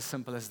it was as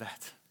simple as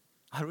that.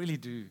 I really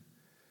do.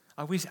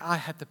 I wish I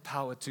had the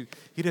power to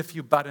hit a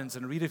few buttons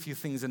and read a few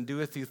things and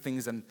do a few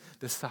things, and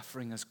the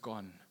suffering is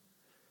gone.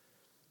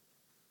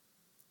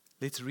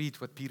 Let's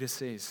read what Peter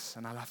says,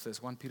 and I love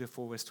this. 1 Peter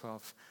 4, verse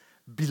 12.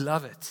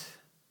 Beloved,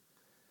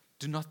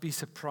 do not be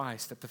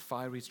surprised at the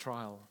fiery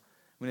trial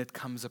when it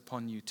comes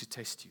upon you to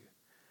test you,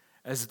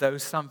 as though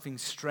something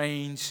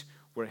strange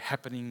were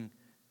happening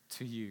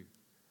to you.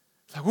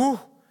 It's like, whoa,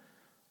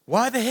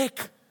 why the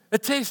heck? A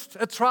test,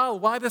 a trial,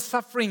 why the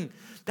suffering?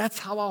 That's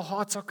how our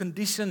hearts are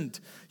conditioned.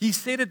 He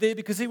said it there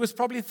because he was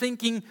probably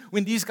thinking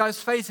when these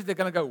guys face it, they're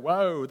going to go,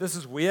 whoa, this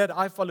is weird.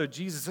 I follow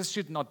Jesus. This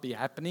should not be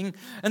happening.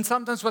 And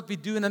sometimes what we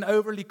do in an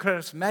overly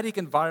charismatic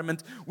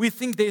environment, we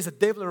think there's a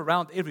devil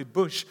around every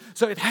bush,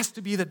 so it has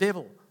to be the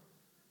devil.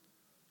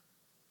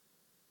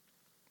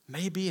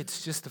 Maybe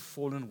it's just the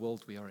fallen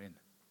world we are in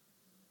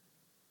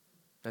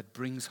that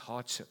brings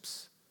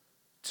hardships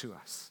to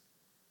us.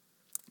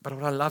 But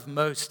what I love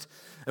most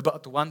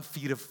about 1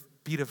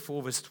 Peter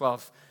 4, verse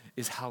 12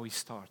 is how he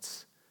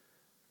starts.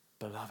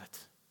 Beloved.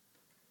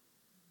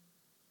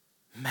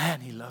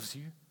 Man, he loves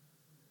you.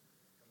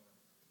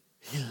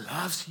 He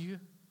loves you.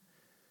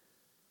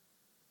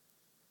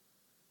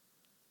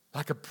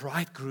 Like a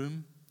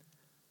bridegroom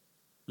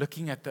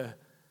looking at the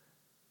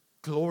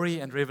glory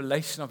and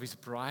revelation of his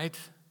bride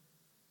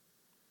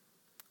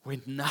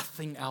when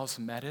nothing else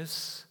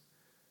matters.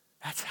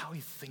 That's how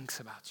he thinks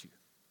about you.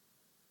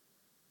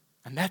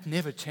 And that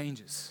never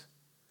changes.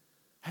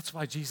 That's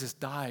why Jesus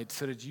died,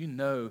 so that you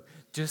know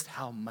just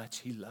how much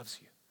he loves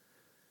you.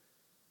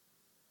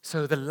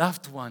 So the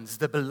loved ones,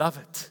 the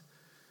beloved,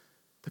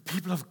 the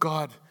people of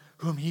God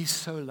whom he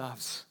so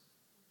loves,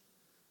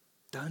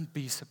 don't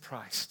be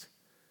surprised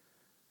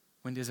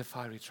when there's a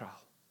fiery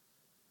trial.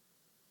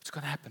 It's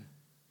going to happen.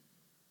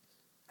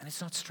 And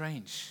it's not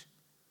strange.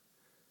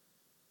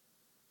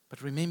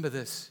 But remember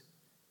this,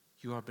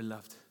 you are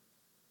beloved.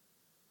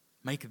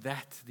 Make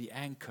that the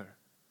anchor.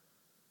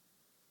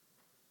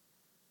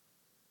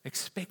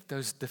 Expect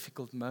those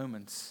difficult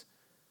moments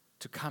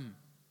to come.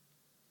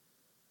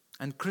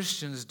 And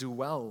Christians do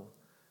well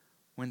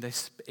when they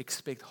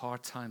expect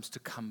hard times to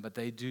come, but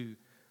they do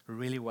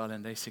really well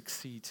and they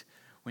succeed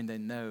when they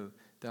know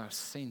they are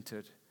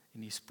centered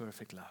in his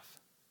perfect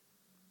love.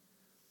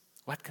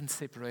 What can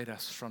separate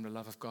us from the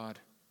love of God?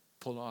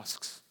 Paul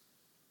asks.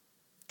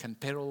 Can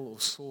peril or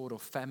sword or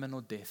famine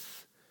or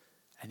death?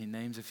 And he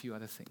names a few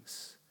other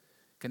things.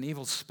 Can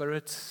evil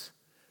spirits?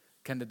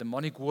 Can the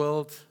demonic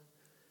world?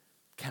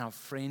 Can our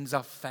friends,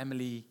 our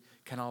family,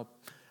 can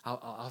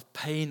our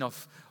pain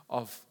of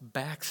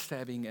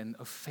backstabbing and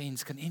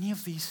offense, can any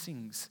of these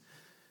things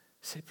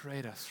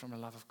separate us from the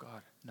love of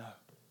God? No.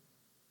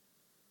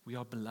 We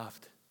are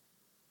beloved.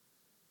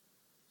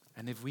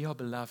 And if we are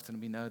beloved and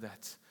we know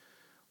that,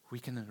 we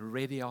can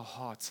ready our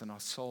hearts and our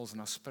souls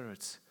and our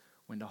spirits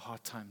when the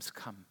hard times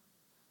come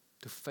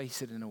to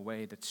face it in a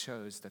way that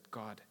shows that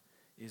God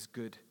is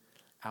good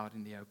out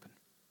in the open.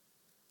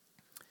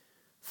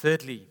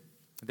 Thirdly,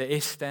 the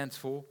S stands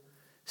for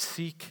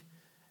seek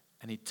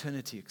an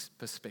eternity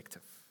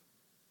perspective.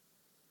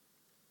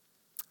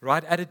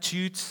 Right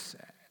attitudes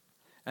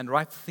and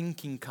right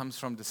thinking comes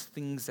from the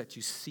things that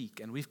you seek.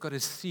 And we've got to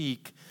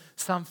seek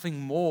something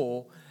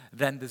more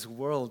than this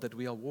world that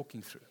we are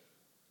walking through.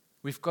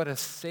 We've got to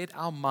set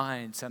our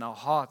minds and our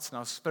hearts and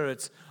our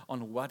spirits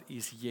on what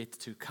is yet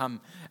to come.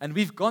 And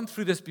we've gone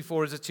through this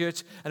before as a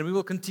church, and we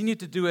will continue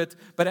to do it.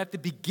 But at the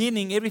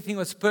beginning, everything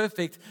was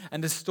perfect,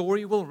 and the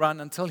story will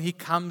run until He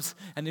comes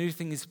and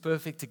everything is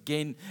perfect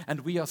again.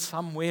 And we are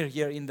somewhere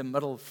here in the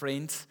middle,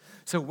 friends.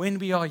 So when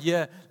we are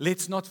here,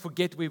 let's not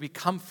forget where we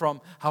come from,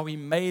 how He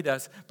made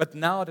us. But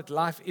now that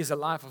life is a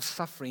life of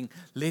suffering,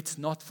 let's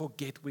not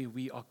forget where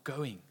we are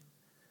going.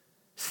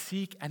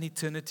 Seek an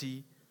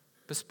eternity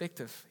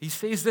perspective. He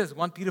says this,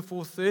 1 Peter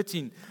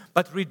 4:13,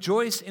 but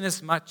rejoice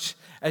inasmuch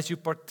as you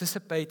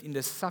participate in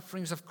the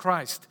sufferings of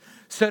Christ,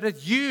 so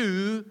that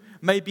you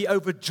may be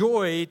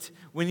overjoyed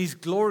when His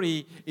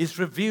glory is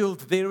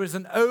revealed. There is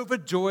an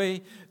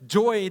overjoy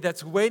joy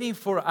that's waiting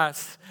for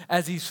us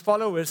as His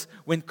followers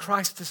when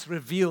Christ is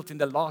revealed in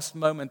the last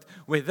moment,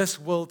 where this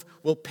world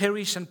will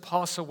perish and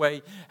pass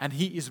away, and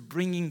He is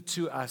bringing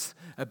to us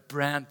a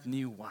brand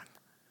new one.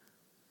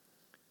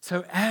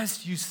 So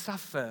as you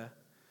suffer,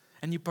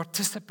 and you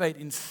participate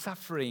in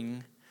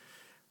suffering,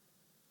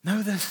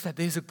 know this, that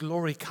there's a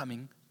glory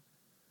coming.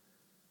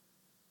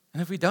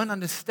 And if we don't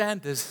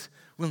understand this,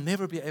 we'll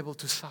never be able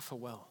to suffer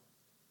well.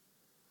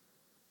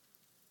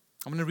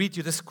 I'm going to read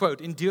you this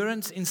quote.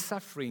 Endurance in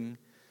suffering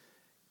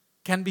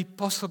can be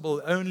possible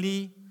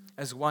only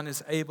as one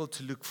is able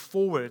to look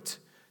forward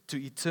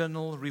to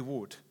eternal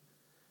reward.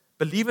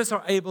 Believers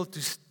are able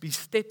to be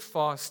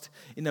steadfast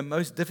in the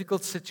most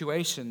difficult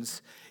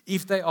situations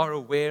if they are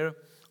aware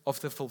of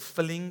the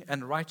fulfilling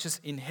and righteous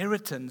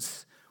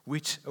inheritance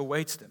which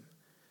awaits them.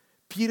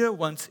 Peter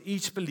wants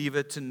each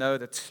believer to know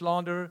that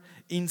slander,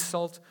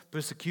 insult,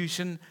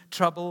 persecution,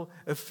 trouble,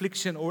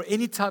 affliction, or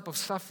any type of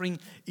suffering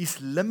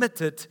is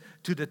limited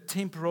to the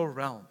temporal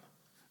realm,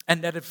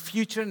 and that a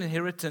future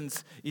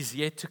inheritance is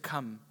yet to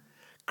come.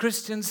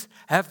 Christians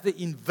have the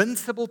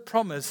invincible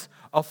promise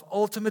of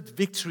ultimate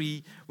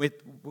victory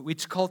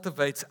which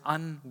cultivates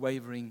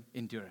unwavering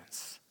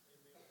endurance.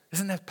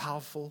 Isn't that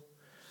powerful?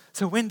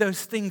 So when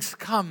those things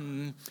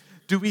come,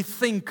 do we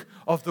think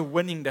of the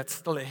winning that's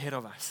still ahead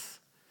of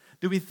us?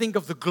 Do we think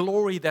of the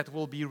glory that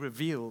will be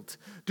revealed?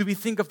 Do we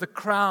think of the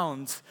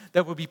crowns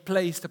that will be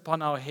placed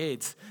upon our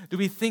heads? Do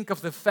we think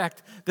of the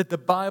fact that the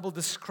Bible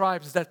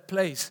describes that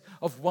place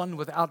of one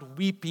without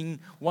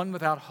weeping, one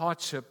without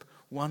hardship,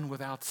 one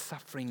without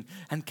suffering?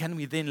 And can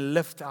we then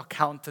lift our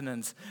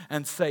countenance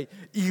and say,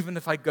 even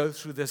if I go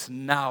through this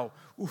now,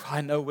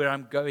 I know where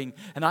I'm going.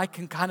 And I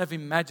can kind of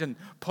imagine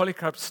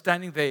Polycarp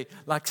standing there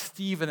like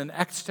Stephen in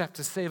Acts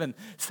chapter 7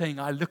 saying,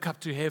 I look up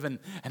to heaven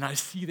and I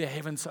see the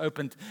heavens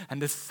opened and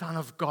the Son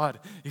of God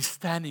is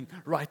standing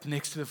right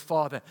next to the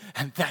Father,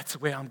 and that's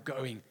where I'm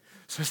going.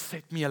 So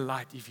set me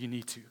alight if you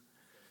need to.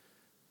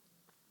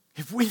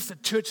 If we as a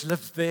church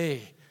live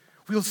there,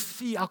 we'll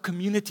see our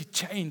community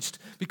changed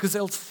because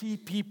they'll see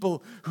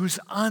people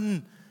who's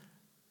unwavering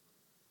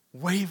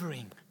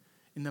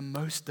in the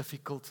most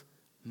difficult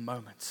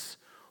moments.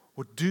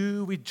 Or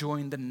do we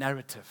join the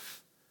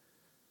narrative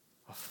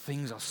of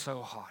things are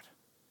so hard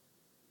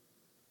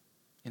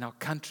in our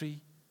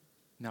country,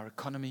 in our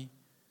economy,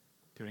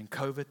 during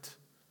COVID,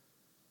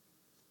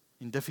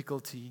 in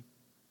difficulty?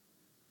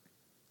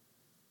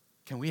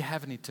 Can we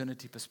have an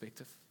eternity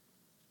perspective?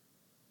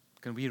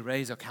 Can we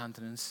raise our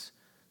countenance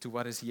to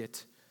what is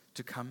yet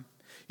to come?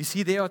 You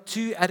see, there are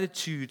two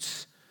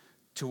attitudes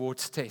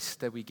towards tests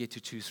that we get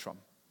to choose from.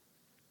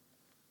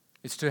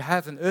 It's to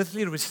have an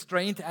earthly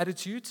restraint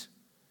attitude,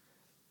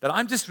 that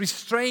I'm just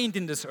restrained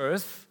in this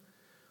earth,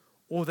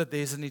 or that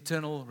there's an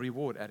eternal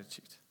reward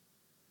attitude.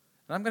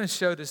 And I'm going to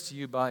show this to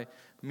you by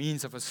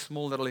means of a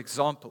small little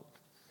example.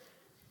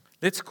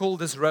 Let's call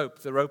this rope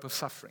the rope of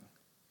suffering.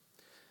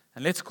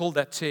 And let's call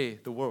that chair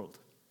the world.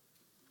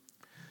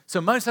 So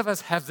most of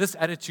us have this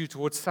attitude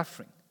towards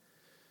suffering,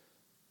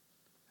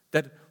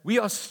 that we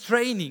are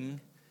straining,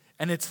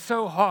 and it's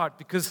so hard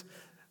because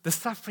the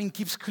suffering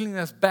keeps pulling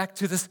us back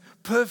to this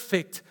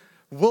perfect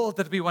world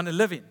that we want to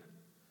live in.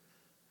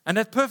 And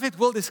that perfect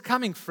world is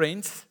coming,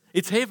 friends.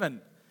 It's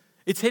heaven.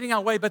 It's heading our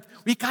way, but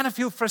we kind of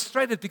feel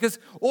frustrated because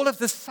all of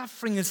this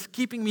suffering is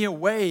keeping me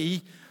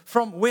away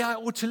from where I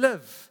ought to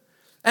live.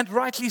 And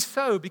rightly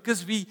so,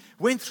 because we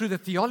went through the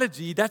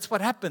theology, that's what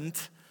happened.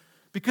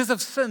 Because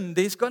of sin,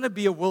 there's going to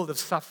be a world of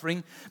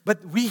suffering,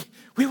 but we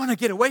want to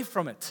get away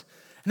from it.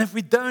 And if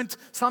we don't,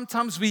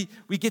 sometimes we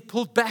get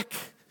pulled back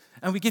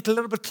and we get a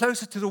little bit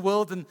closer to the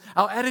world, and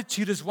our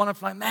attitude is one of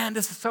like, man,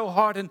 this is so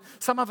hard. And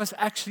some of us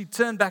actually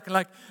turn back and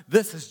like,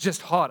 this is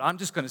just hard. I'm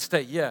just going to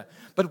stay here.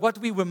 But what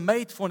we were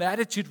made for, an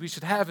attitude we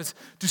should have, is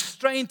to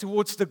strain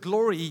towards the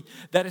glory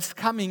that is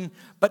coming.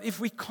 But if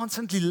we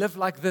constantly live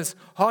like this,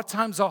 hard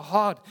times are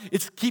hard.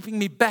 It's keeping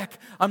me back.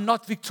 I'm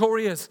not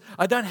victorious.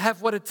 I don't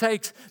have what it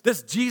takes.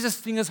 This Jesus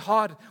thing is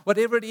hard.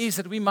 Whatever it is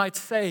that we might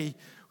say,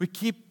 we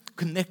keep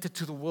connected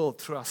to the world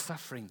through our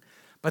suffering.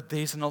 But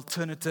there's an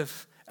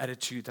alternative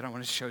attitude that I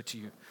want to show to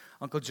you.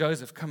 Uncle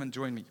Joseph, come and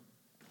join me.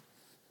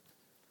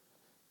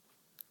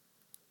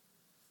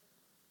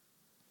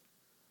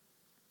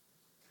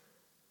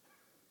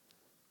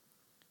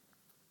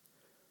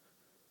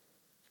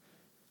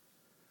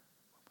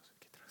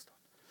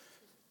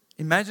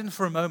 Imagine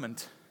for a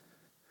moment,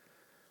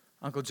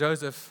 Uncle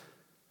Joseph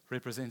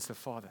represents the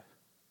Father.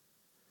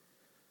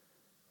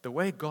 The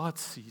way God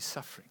sees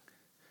suffering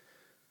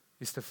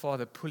is the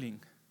Father pulling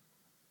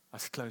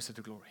us closer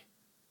to glory.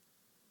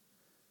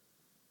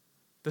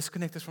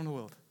 Disconnect us from the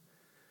world.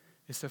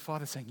 It's the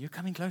Father saying, you're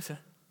coming closer.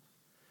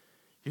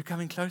 You're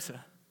coming closer.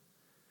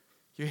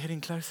 You're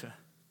heading closer.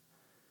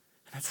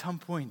 And at some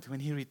point, when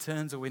He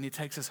returns or when He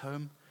takes us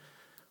home,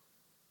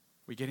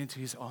 we get into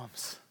His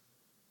arms.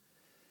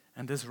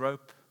 And this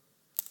rope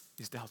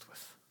is dealt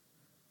with.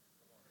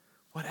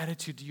 What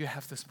attitude do you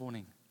have this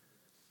morning?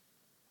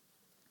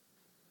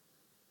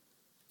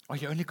 Are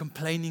you only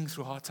complaining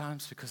through hard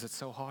times because it's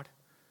so hard?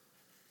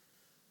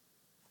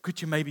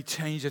 Could you maybe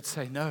change it,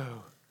 say,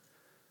 no.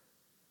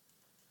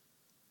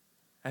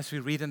 As we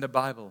read in the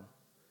Bible,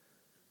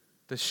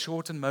 the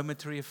short and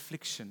momentary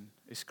affliction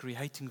is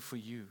creating for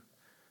you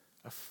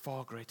a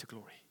far greater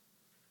glory.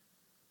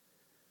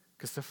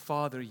 Because the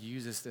Father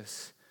uses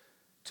this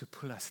to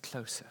pull us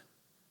closer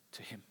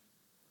to Him.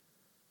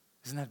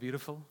 Isn't that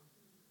beautiful?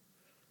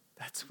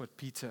 That's what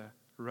Peter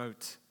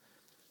wrote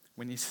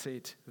when he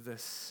said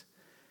this.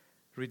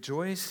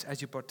 Rejoice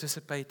as you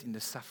participate in the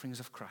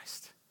sufferings of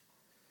Christ,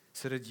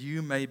 so that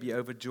you may be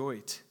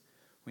overjoyed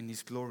when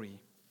His glory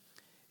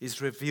is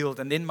revealed.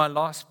 And then my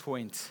last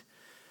point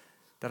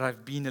that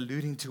I've been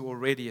alluding to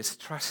already is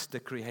trust the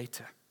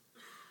Creator.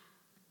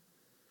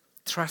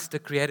 Trust the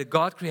Creator.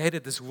 God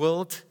created this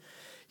world.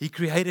 He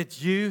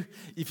created you.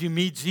 If you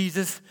meet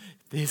Jesus,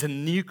 there's a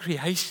new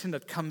creation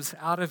that comes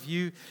out of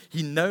you.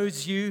 He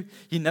knows you.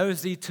 He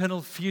knows the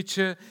eternal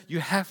future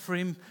you have for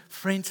Him.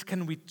 Friends,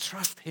 can we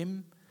trust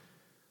Him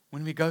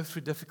when we go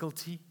through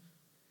difficulty?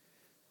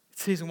 It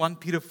says in 1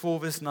 Peter 4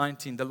 verse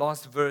 19, the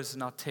last verse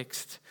in our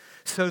text.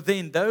 So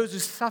then, those who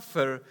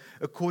suffer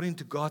according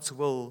to God's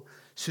will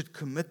should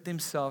commit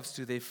themselves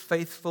to their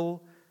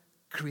faithful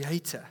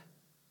Creator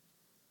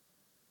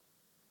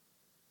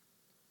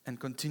and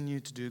continue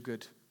to do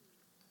good.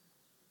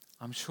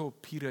 I'm sure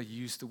Peter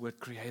used the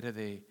word Creator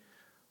there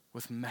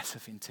with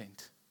massive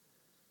intent.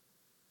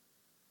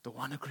 The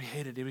one who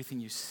created everything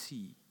you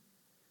see,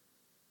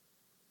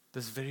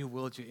 this very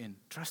world you're in.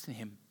 Trust in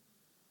Him.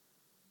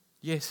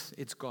 Yes,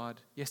 it's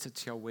God. Yes,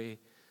 it's Yahweh.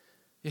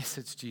 Yes,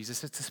 it's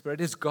Jesus. It's the Spirit.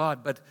 It's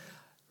God. But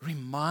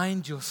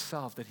remind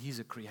yourself that He's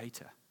a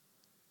creator.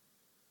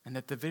 And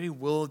that the very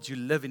world you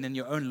live in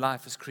your own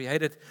life is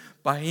created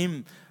by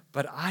Him.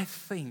 But I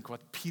think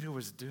what Peter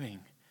was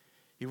doing,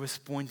 he was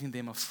pointing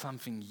them of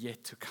something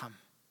yet to come.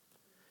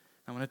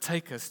 I want to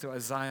take us to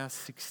Isaiah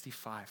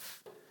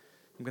 65.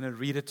 I'm going to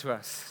read it to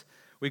us.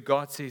 Where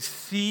God says,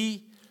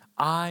 see,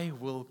 I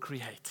will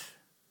create.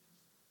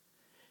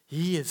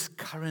 He is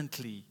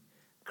currently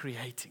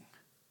creating.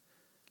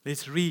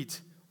 Let's read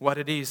what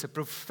it is, a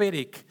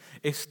prophetic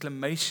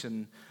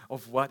exclamation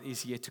of what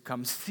is yet to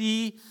come.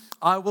 See,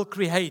 I will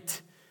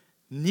create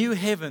new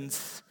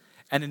heavens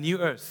and a new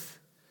earth.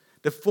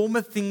 The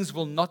former things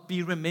will not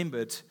be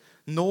remembered,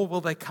 nor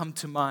will they come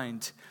to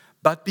mind.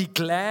 But be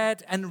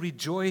glad and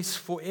rejoice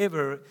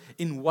forever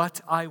in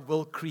what I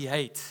will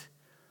create.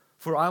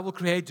 For I will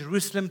create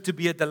Jerusalem to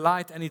be a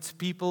delight and its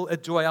people a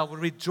joy. I will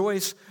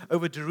rejoice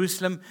over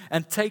Jerusalem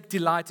and take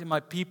delight in my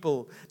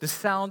people. The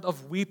sound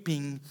of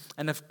weeping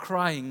and of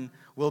crying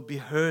will be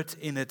heard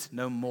in it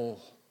no more.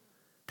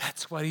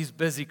 That's what He's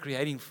busy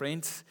creating,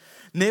 friends.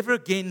 Never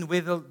again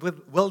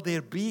will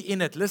there be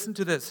in it, listen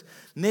to this,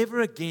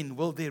 never again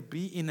will there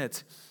be in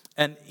it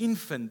an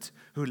infant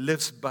who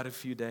lives but a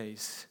few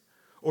days,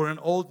 or an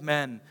old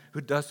man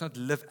who does not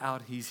live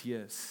out his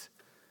years.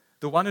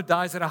 The one who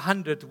dies at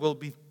 100 will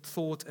be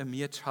thought a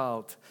mere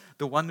child.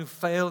 The one who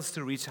fails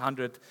to reach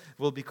 100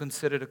 will be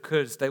considered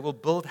accursed. They will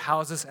build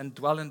houses and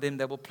dwell in them.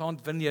 They will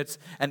plant vineyards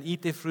and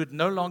eat their fruit.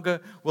 No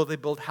longer will they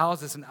build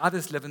houses and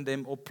others live in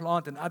them, or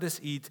plant and others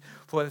eat.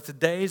 For as the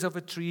days of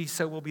a tree,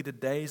 so will be the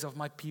days of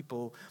my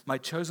people. My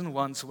chosen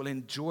ones will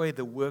enjoy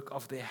the work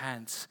of their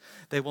hands.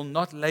 They will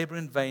not labor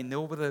in vain,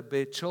 nor will they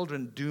bear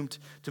children doomed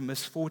to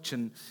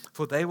misfortune.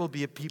 For they will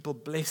be a people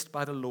blessed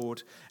by the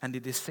Lord, and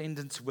their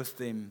descendants with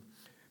them.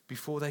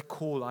 Before they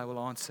call, I will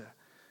answer.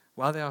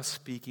 While they are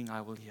speaking,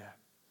 I will hear.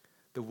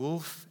 The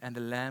wolf and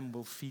the lamb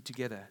will feed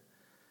together,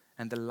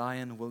 and the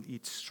lion will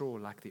eat straw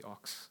like the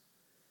ox,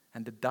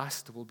 and the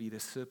dust will be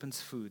the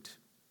serpent's food.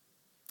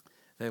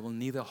 They will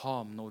neither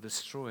harm nor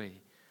destroy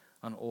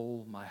on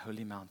all my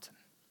holy mountain.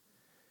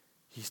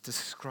 He's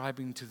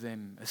describing to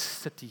them a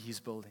city He's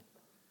building.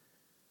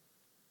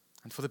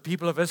 And for the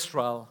people of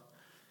Israel,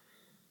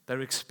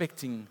 they're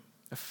expecting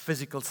a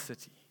physical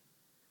city,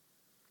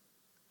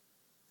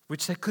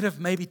 which they could have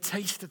maybe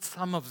tasted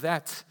some of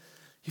that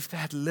if they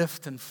had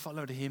lived and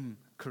followed Him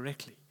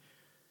correctly.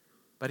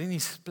 But in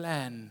His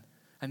plan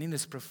and in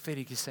His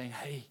prophetic, He's saying,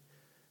 hey,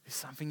 there's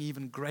something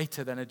even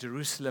greater than a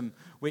Jerusalem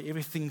where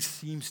everything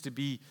seems to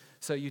be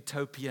so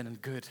utopian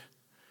and good.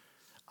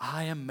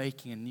 I am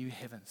making a new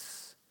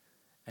heavens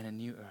and a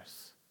new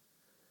earth.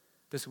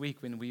 This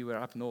week when we were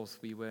up north,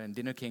 we were in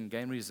Dinokeng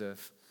Game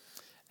Reserve.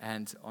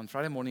 And on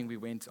Friday morning, we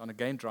went on a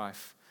game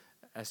drive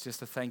as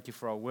just a thank you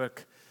for our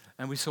work.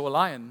 And we saw a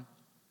lion,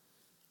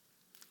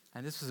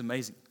 and this was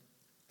amazing.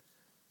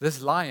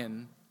 This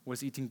lion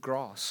was eating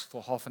grass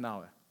for half an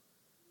hour.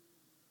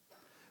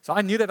 So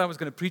I knew that I was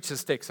going to preach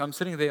this text. So I'm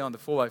sitting there on the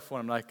 4x4, and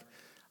I'm like,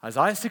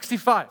 Isaiah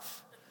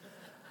 65,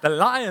 the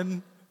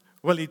lion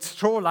will eat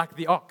straw like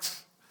the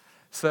ox.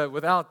 So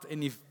without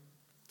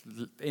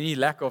any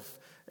lack of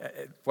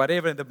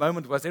whatever in the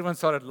moment was, everyone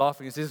started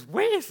laughing. He says,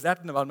 where is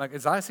that? And I'm like,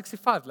 Isaiah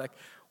 65. Like,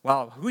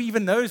 wow, who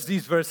even knows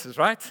these verses,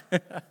 right?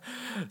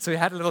 So we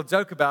had a little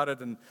joke about it,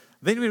 and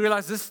then we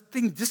realized this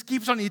thing just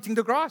keeps on eating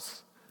the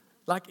grass.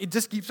 Like, it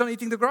just keeps on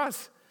eating the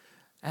grass.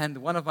 And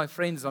one of my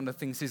friends on the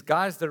thing says,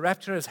 guys, the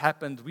rapture has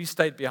happened. We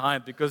stayed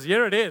behind because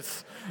here it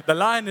is. The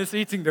lion is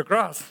eating the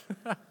grass.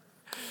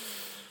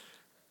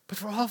 But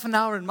for half an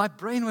hour, and my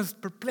brain was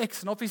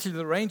perplexed. And obviously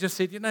the ranger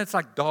said, it's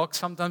like dogs.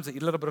 Sometimes they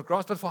eat a little bit of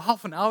grass. But for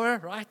half an hour,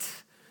 right?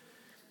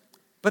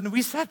 But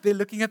we sat there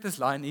looking at this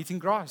lion eating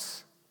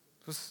grass.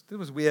 It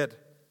was weird.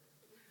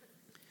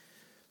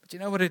 But you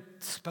know what? It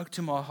spoke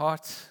to my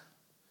heart.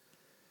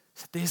 It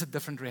said, there's a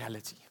different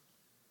reality.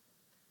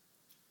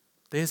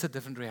 There's a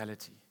different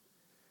reality.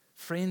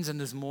 Friends, and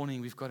this morning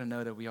we've got to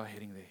know that we are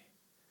heading there.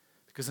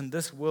 Because in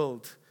this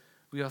world,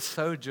 we are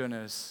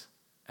sojourners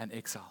and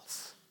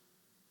exiles.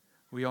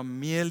 We are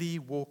merely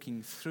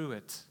walking through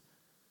it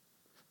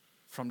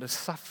from the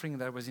suffering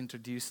that was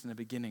introduced in the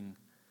beginning.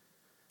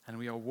 And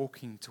we are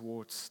walking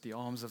towards the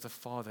arms of the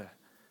Father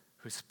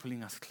who's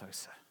pulling us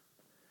closer.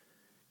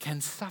 Can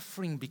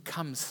suffering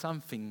become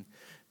something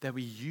that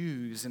we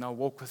use in our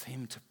walk with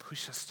Him to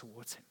push us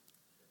towards Him?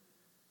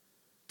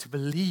 To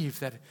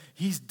believe that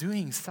He's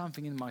doing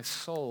something in my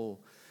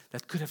soul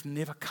that could have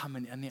never come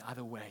in any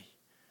other way.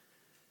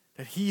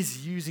 That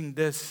He's using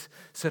this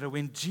so that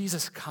when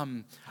Jesus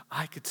comes,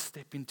 I could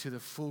step into the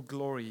full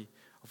glory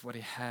of what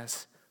He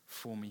has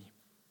for me.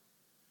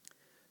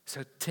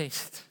 So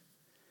test.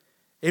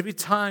 Every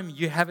time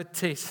you have a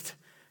test,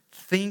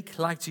 think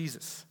like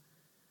Jesus.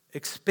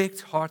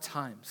 Expect hard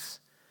times.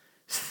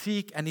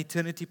 Seek an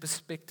eternity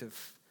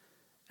perspective.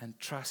 And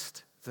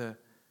trust the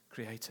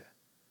Creator.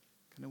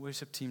 Can the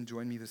worship team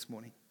join me this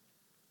morning?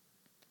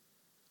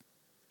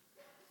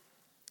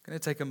 I'm going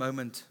to take a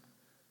moment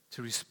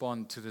to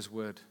respond to this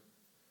word.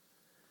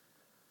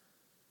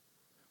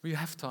 We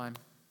have time.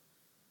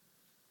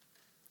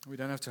 We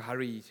don't have to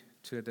hurry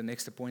to the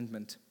next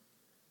appointment.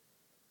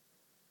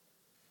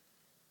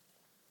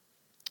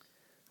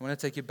 I want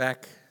to take you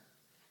back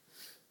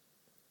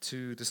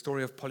to the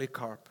story of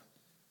Polycarp.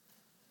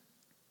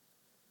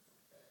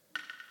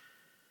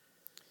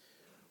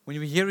 When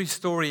we hear his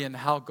story and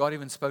how God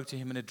even spoke to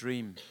him in a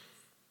dream,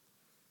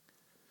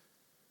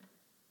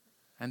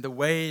 and the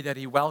way that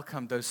he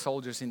welcomed those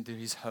soldiers into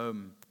his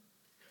home,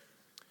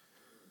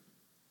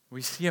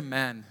 we see a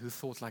man who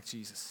thought like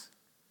Jesus.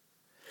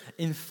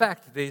 In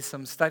fact, there's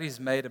some studies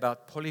made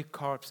about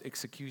Polycarp's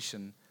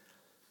execution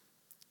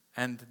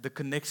and the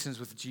connections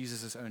with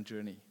Jesus' own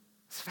journey.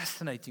 It's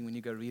fascinating when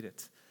you go read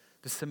it,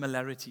 the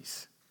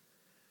similarities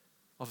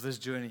of this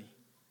journey.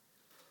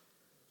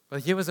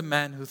 But here was a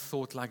man who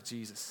thought like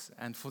Jesus,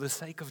 and for the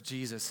sake of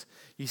Jesus,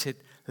 he said,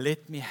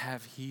 let me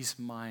have his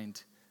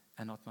mind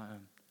and not my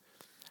own.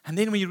 And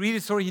then when you read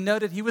his story, you know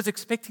that he was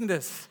expecting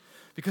this.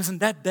 Because in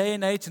that day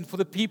and age, and for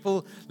the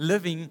people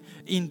living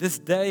in this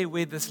day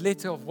where this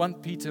letter of 1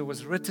 Peter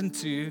was written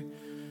to,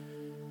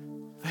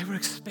 they were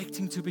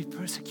expecting to be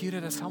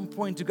persecuted at some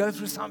point, to go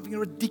through something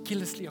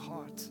ridiculously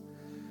hard.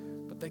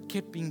 But they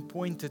kept being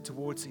pointed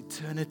towards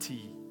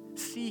eternity.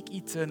 Seek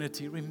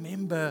eternity.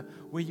 Remember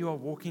where you are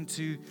walking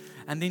to,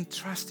 and then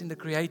trust in the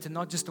Creator,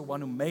 not just the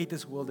one who made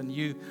this world and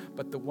you,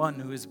 but the one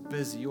who is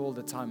busy all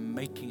the time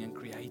making and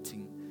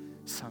creating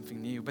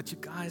something new. But you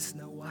guys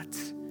know what?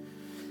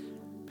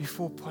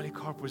 Before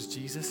Polycarp was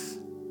Jesus,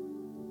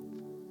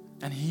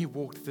 and he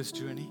walked this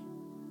journey,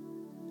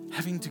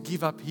 having to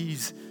give up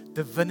his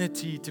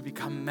divinity to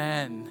become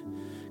man,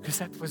 because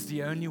that was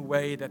the only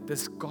way that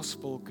this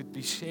gospel could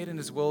be shared in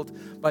this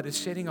world, by the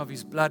shedding of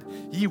his blood.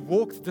 He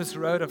walked this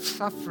road of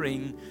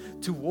suffering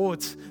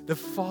towards the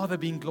Father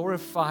being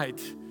glorified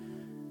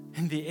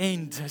in the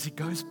end as he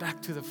goes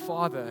back to the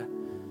Father.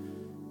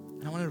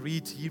 And I want to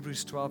read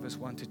Hebrews 12 verse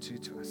 1 to 2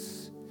 to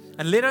us.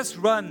 And let us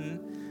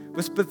run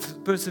with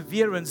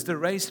perseverance the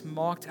race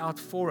marked out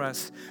for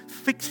us,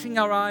 fixing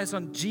our eyes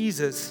on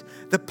Jesus,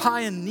 the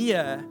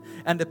pioneer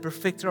and the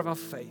perfecter of our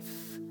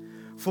faith.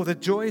 For the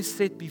joy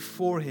set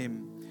before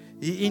him,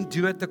 he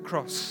endured the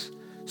cross,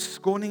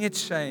 scorning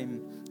its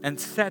shame, and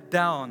sat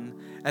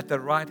down at the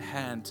right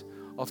hand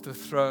of the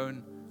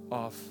throne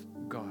of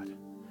God.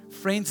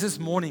 Friends, this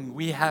morning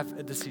we have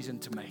a decision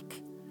to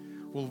make.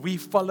 Will we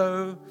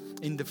follow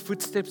in the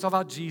footsteps of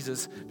our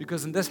Jesus?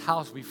 Because in this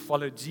house we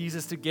follow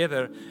Jesus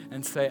together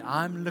and say,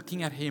 I'm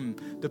looking at him,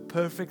 the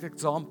perfect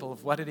example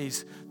of what it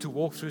is to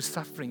walk through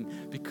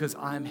suffering, because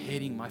I'm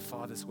heading my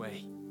Father's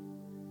way.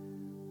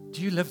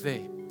 Do you live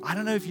there? I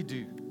don't know if you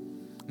do.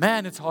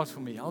 Man, it's hard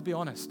for me. I'll be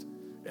honest.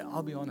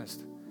 I'll be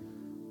honest.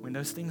 When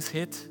those things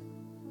hit,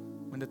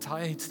 when the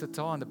tire hits the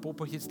tar and the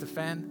pawpaw hits the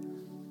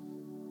fan,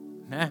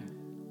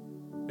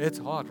 man, it's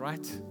hard,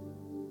 right?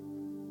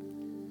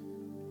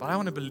 But I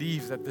want to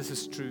believe that this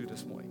is true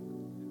this morning,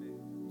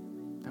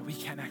 that we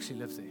can actually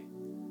live there.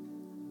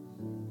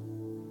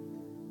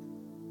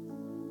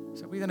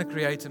 So we're going to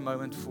create a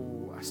moment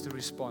for us to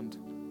respond.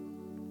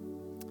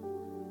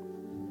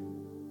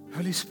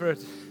 Holy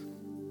Spirit,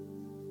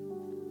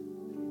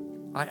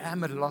 I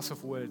am at a loss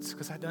of words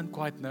because I don't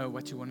quite know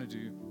what you want to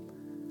do.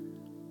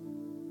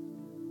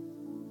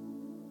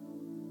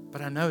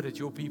 But I know that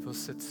your people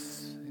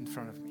sits in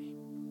front of me.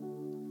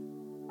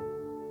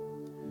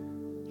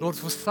 Lord,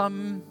 for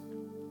some,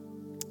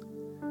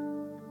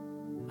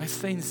 I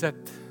sense that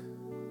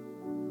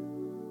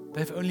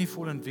they've only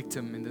fallen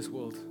victim in this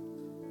world.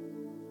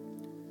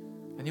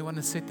 And you want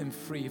to set them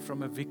free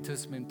from a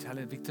victim's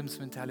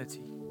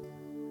mentality.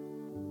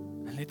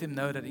 And let them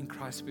know that in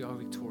Christ we are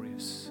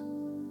victorious.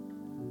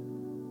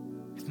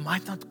 It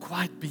might not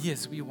quite be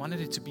as we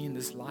wanted it to be in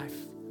this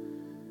life.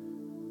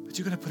 But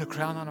you're going to put a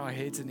crown on our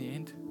heads in the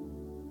end.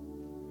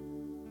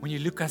 When you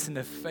look us in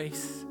the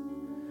face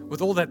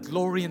with all that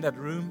glory in that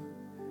room,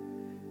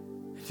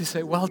 and you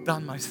say, well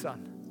done, my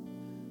son.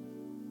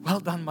 Well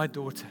done, my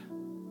daughter.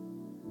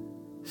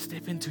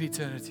 Step into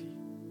eternity.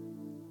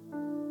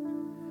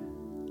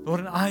 Lord,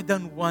 and I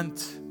don't want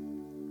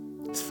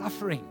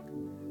suffering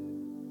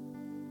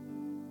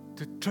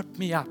to trip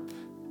me up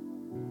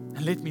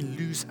and let me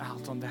lose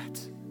out on that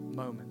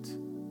moment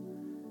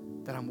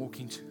that I'm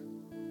walking to.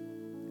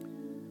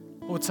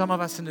 Lord, some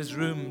of us in this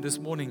room this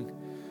morning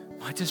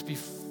might just be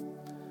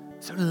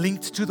so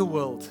linked to the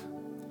world.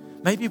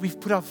 Maybe we've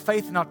put our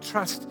faith and our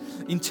trust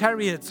in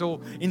chariots or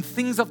in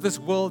things of this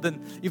world, and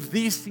if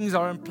these things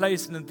are in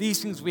place and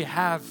these things we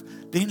have,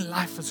 then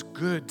life is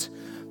good.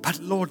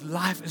 But Lord,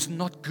 life is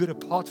not good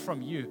apart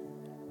from you.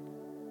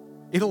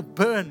 It'll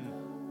burn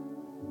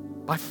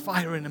by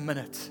fire in a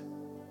minute.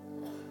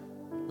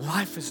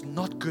 Life is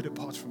not good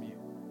apart from you.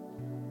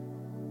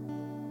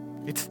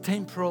 It's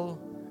temporal,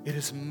 it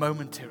is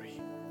momentary.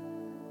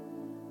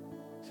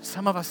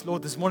 Some of us,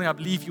 Lord, this morning, I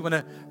believe you want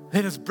to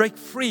let us break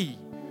free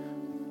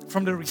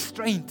from the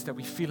restraint that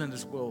we feel in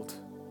this world.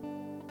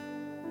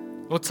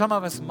 Lord, some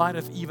of us might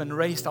have even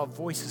raised our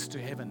voices to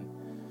heaven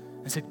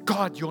and said,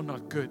 God, you're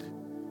not good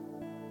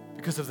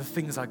because of the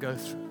things I go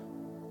through.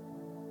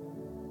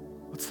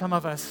 Lord, some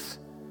of us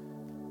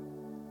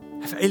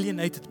have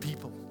alienated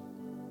people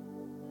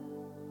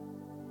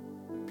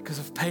because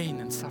of pain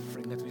and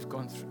suffering that we've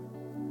gone through.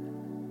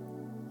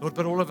 Lord,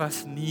 but all of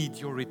us need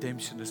your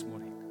redemption this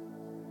morning.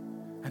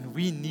 And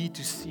we need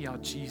to see our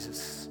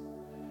Jesus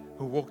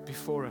who walked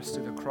before us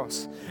to the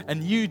cross.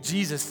 And you,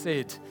 Jesus,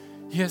 said,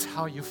 here's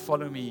how you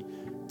follow me.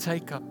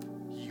 Take up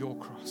your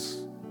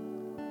cross.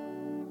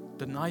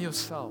 Deny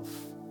yourself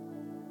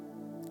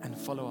and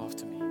follow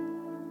after me.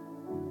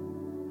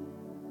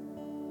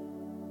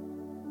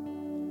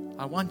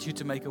 I want you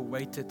to make a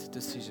weighted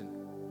decision.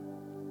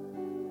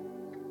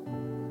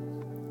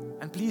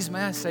 And please,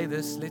 may I say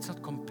this, let's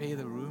not compare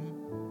the room.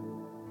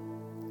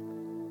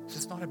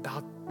 It's not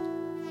about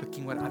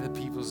looking what other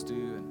people's do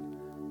and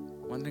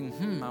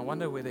wondering, I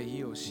wonder whether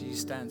he or she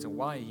stands and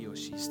why he or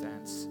she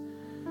stands.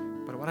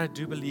 But what I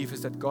do believe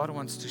is that God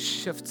wants to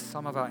shift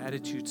some of our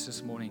attitudes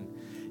this morning.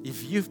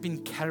 If you've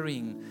been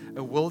carrying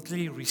a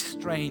worldly,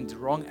 restrained,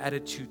 wrong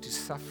attitude to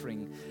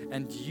suffering,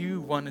 and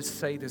you want to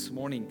say this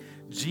morning,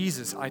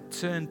 Jesus, I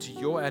turn to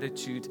your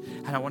attitude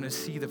and I want to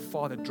see the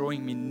Father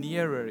drawing me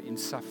nearer in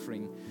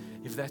suffering.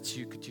 If that's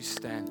you, could you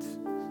stand?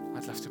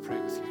 I'd love to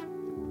pray with you.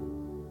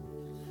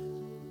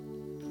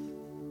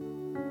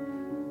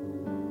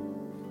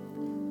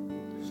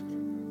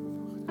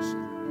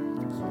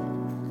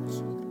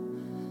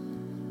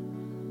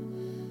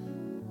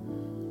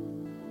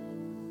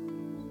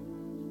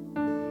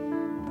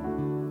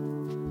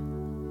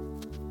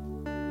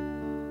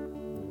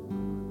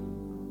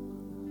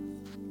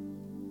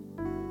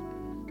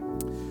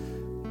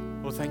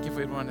 Thank you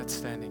for everyone that's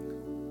standing.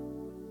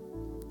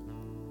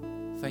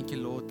 Thank you,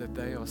 Lord, that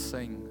they are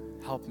saying,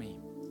 help me.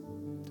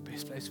 The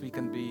best place we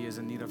can be is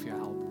in need of your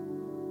help.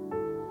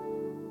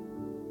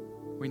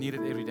 We need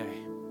it every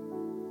day.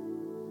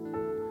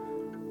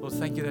 Lord,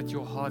 thank you that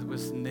your heart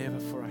was never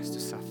for us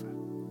to suffer.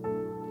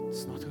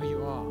 It's not who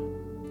you are.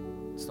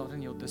 It's not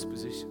in your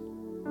disposition.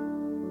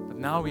 But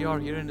now we are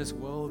here in this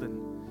world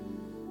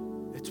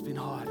and it's been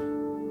hard.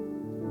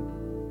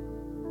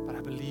 But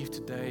I believe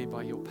today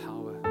by your power,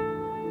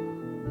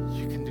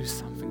 you can do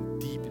something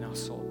deep in our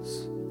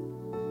souls.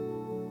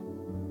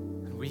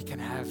 And we can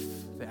have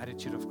the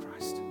attitude of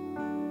Christ.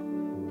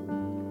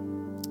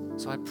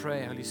 So I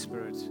pray, Holy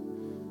Spirit,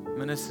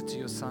 minister to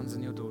your sons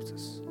and your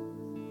daughters.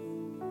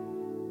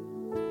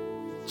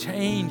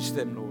 Change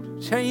them,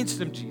 Lord. Change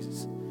them,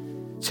 Jesus.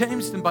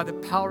 Change them by the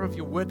power of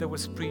your word that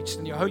was preached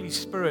and your Holy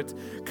Spirit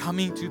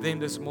coming to them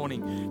this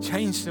morning.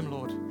 Change them,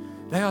 Lord.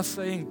 They are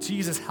saying,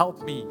 Jesus,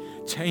 help me.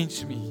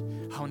 Change me.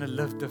 I want to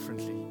live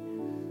differently.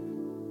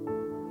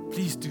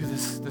 Please do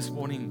this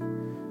morning.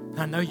 And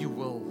I know you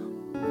will.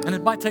 And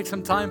it might take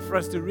some time for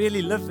us to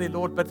really live there,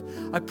 Lord, but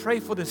I pray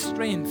for the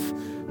strength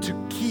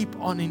to keep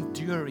on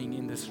enduring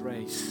in this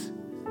race,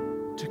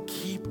 to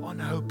keep on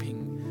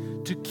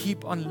hoping, to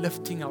keep on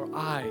lifting our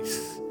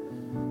eyes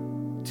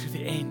to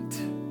the end,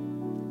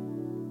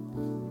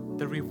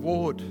 the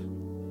reward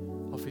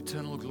of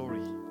eternal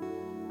glory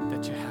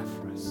that you have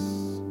for us.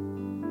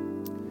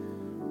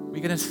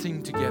 We're going to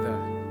sing together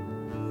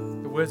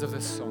the words of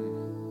this song.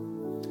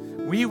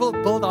 We will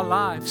build our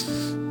lives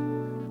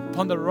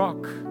upon the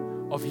rock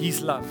of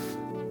His love,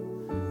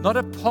 not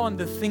upon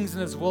the things in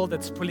this world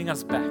that's pulling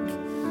us back,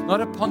 not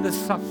upon the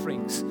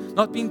sufferings,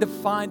 not being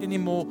defined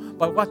anymore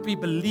by what we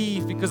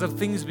believe because of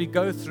things we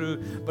go through,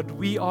 but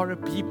we are a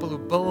people who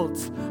build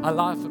our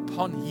life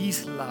upon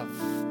His love.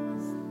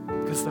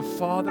 Because the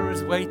Father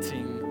is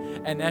waiting,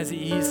 and as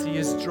He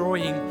is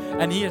drawing,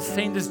 and He has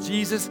sent us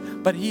Jesus,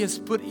 but He has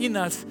put in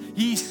us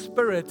His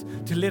Spirit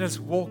to let us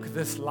walk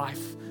this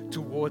life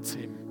towards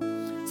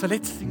Him. So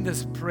let's sing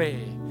this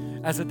prayer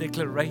as a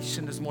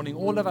declaration this morning.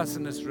 All of us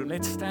in this room,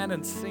 let's stand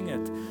and sing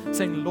it,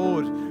 saying,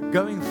 Lord,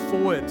 going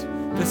forward,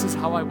 this is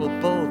how I will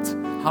build,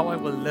 how I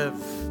will live.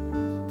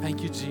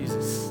 Thank you,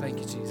 Jesus. Thank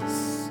you,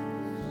 Jesus.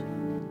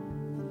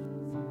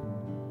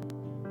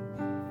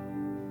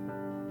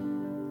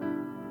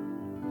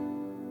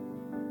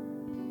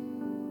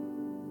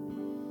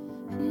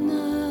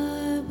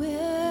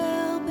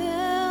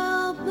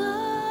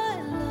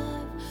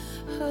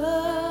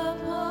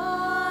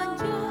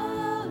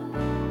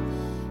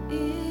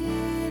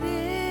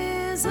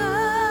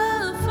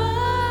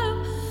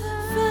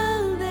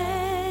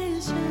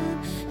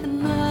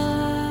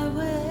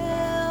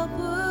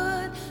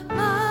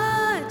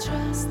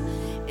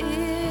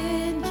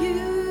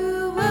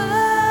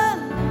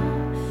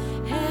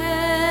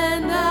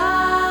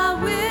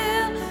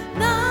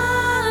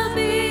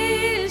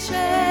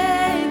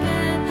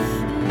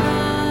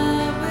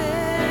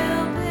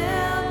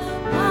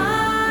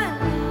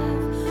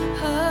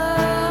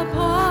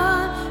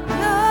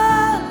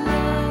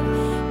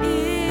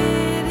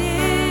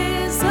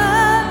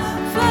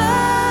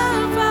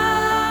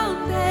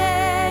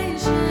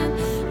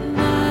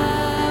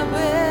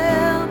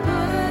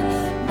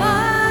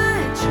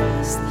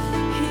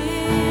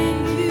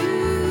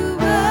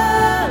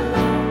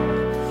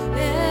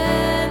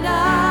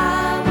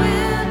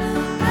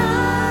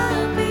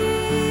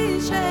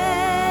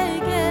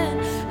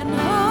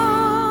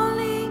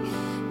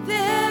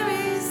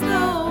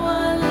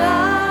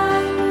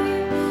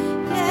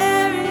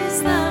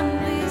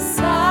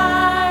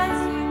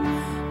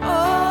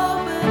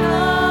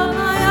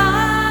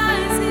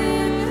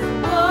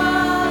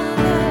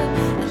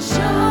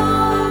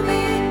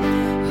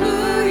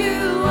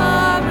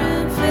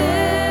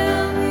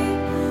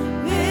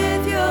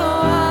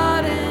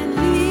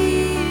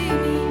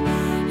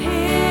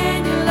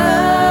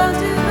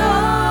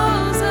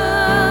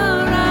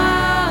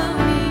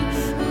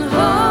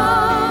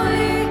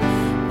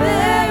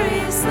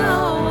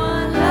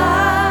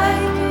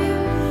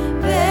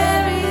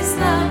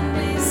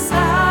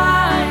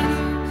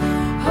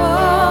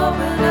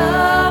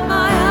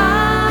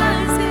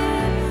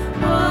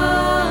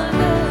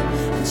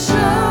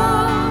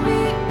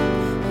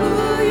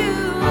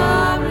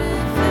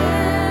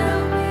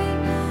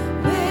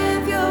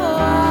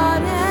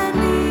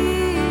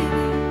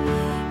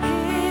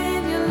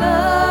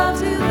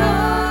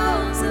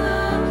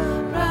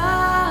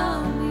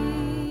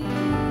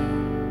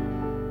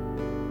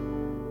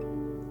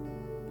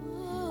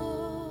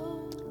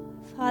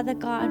 Father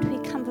God, we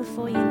come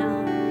before you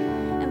now.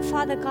 And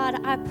Father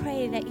God, I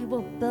pray that you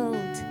will build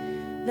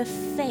the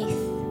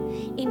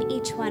faith in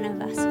each one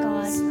of us,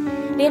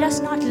 God. Let us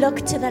not look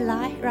to the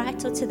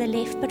right or to the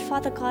left, but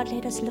Father God,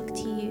 let us look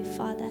to you,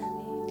 Father.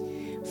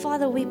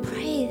 Father, we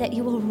pray that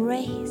you will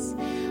raise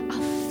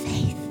our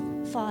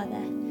faith,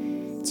 Father,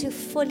 to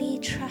fully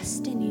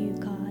trust in you,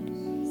 God,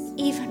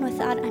 even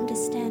without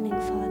understanding,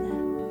 Father.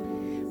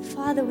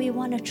 Father, we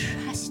want to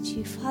trust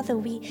you. Father,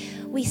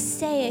 we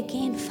say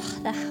again,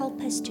 Father, help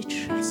us to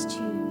trust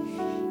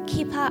you.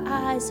 Keep our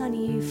eyes on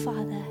you,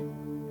 Father.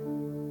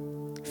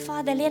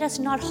 Father, let us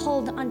not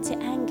hold on to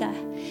anger.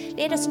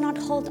 Let us not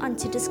hold on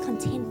to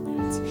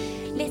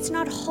discontentment. Let's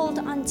not hold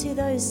on to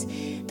those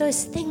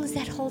things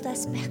that hold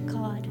us back,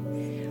 God.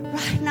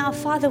 Right now,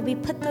 Father, we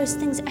put those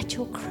things at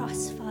your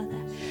cross,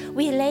 Father.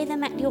 We lay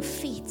them at your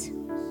feet.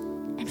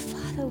 And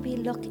Father, we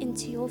look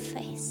into your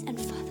face. And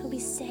Father, we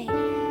say,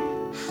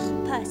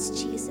 help us,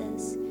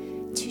 Jesus,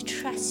 to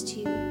trust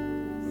you.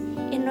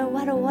 In no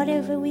matter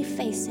whatever we're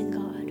facing,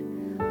 God,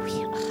 we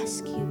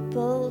ask you,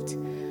 build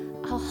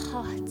our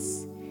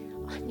hearts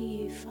on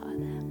you,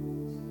 Father.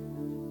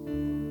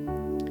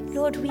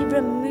 Lord, we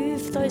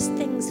remove those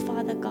things,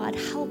 Father God.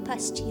 Help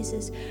us,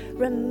 Jesus.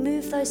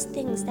 Remove those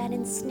things that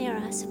ensnare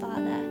us,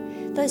 Father.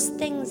 Those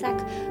things that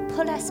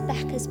pull us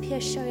back, as Pierre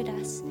showed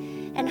us.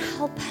 And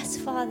help us,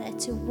 Father,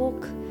 to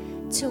walk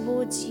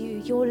towards you,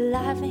 your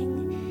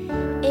loving,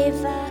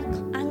 ever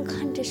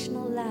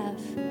unconditional love.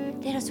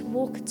 Let us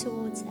walk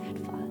towards that,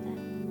 Father.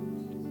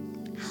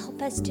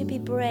 Help us to be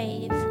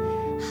brave.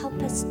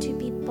 Help us to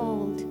be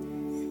bold,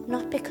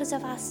 not because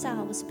of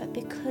ourselves, but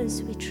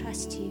because we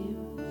trust you.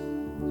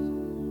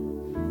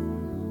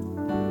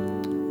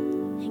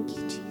 Thank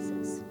you,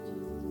 Jesus.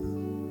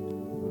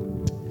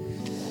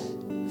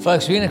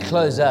 Folks, we're going to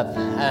close up.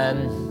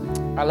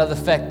 I love the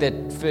fact that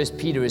 1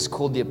 Peter is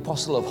called the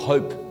apostle of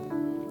hope.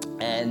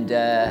 And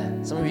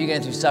some of you are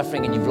going through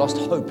suffering and you've lost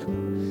hope.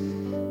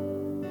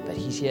 But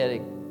he's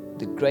here,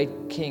 the great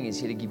King is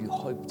here to give you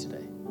hope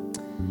today.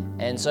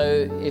 And so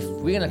if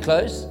we're going to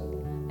close,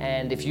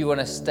 and if you want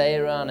to stay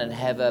around and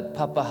have a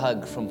papa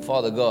hug from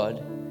Father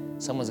God,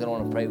 someone's going to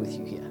want to pray with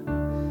you here.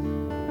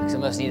 Because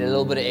some of us need a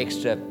little bit of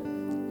extra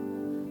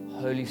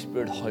Holy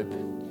Spirit hope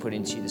put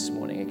into you this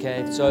morning,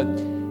 okay? So,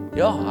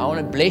 yeah, I want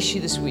to bless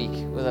you this week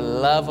with the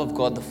love of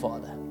God the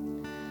Father,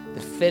 the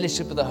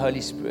fellowship of the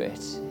Holy Spirit,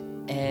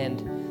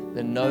 and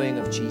the knowing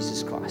of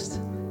Jesus Christ.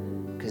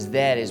 Because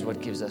that is what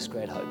gives us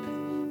great hope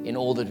in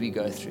all that we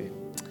go through.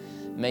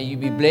 May you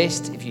be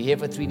blessed. If you're here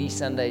for 3D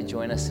Sunday,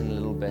 join us in a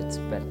little bit.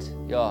 But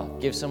yeah,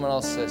 give someone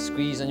else a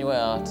squeeze on your way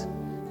out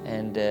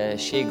and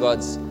share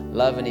God's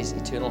love and His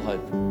eternal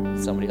hope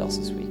with somebody else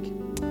this week.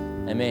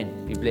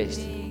 Amen. Be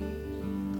blessed.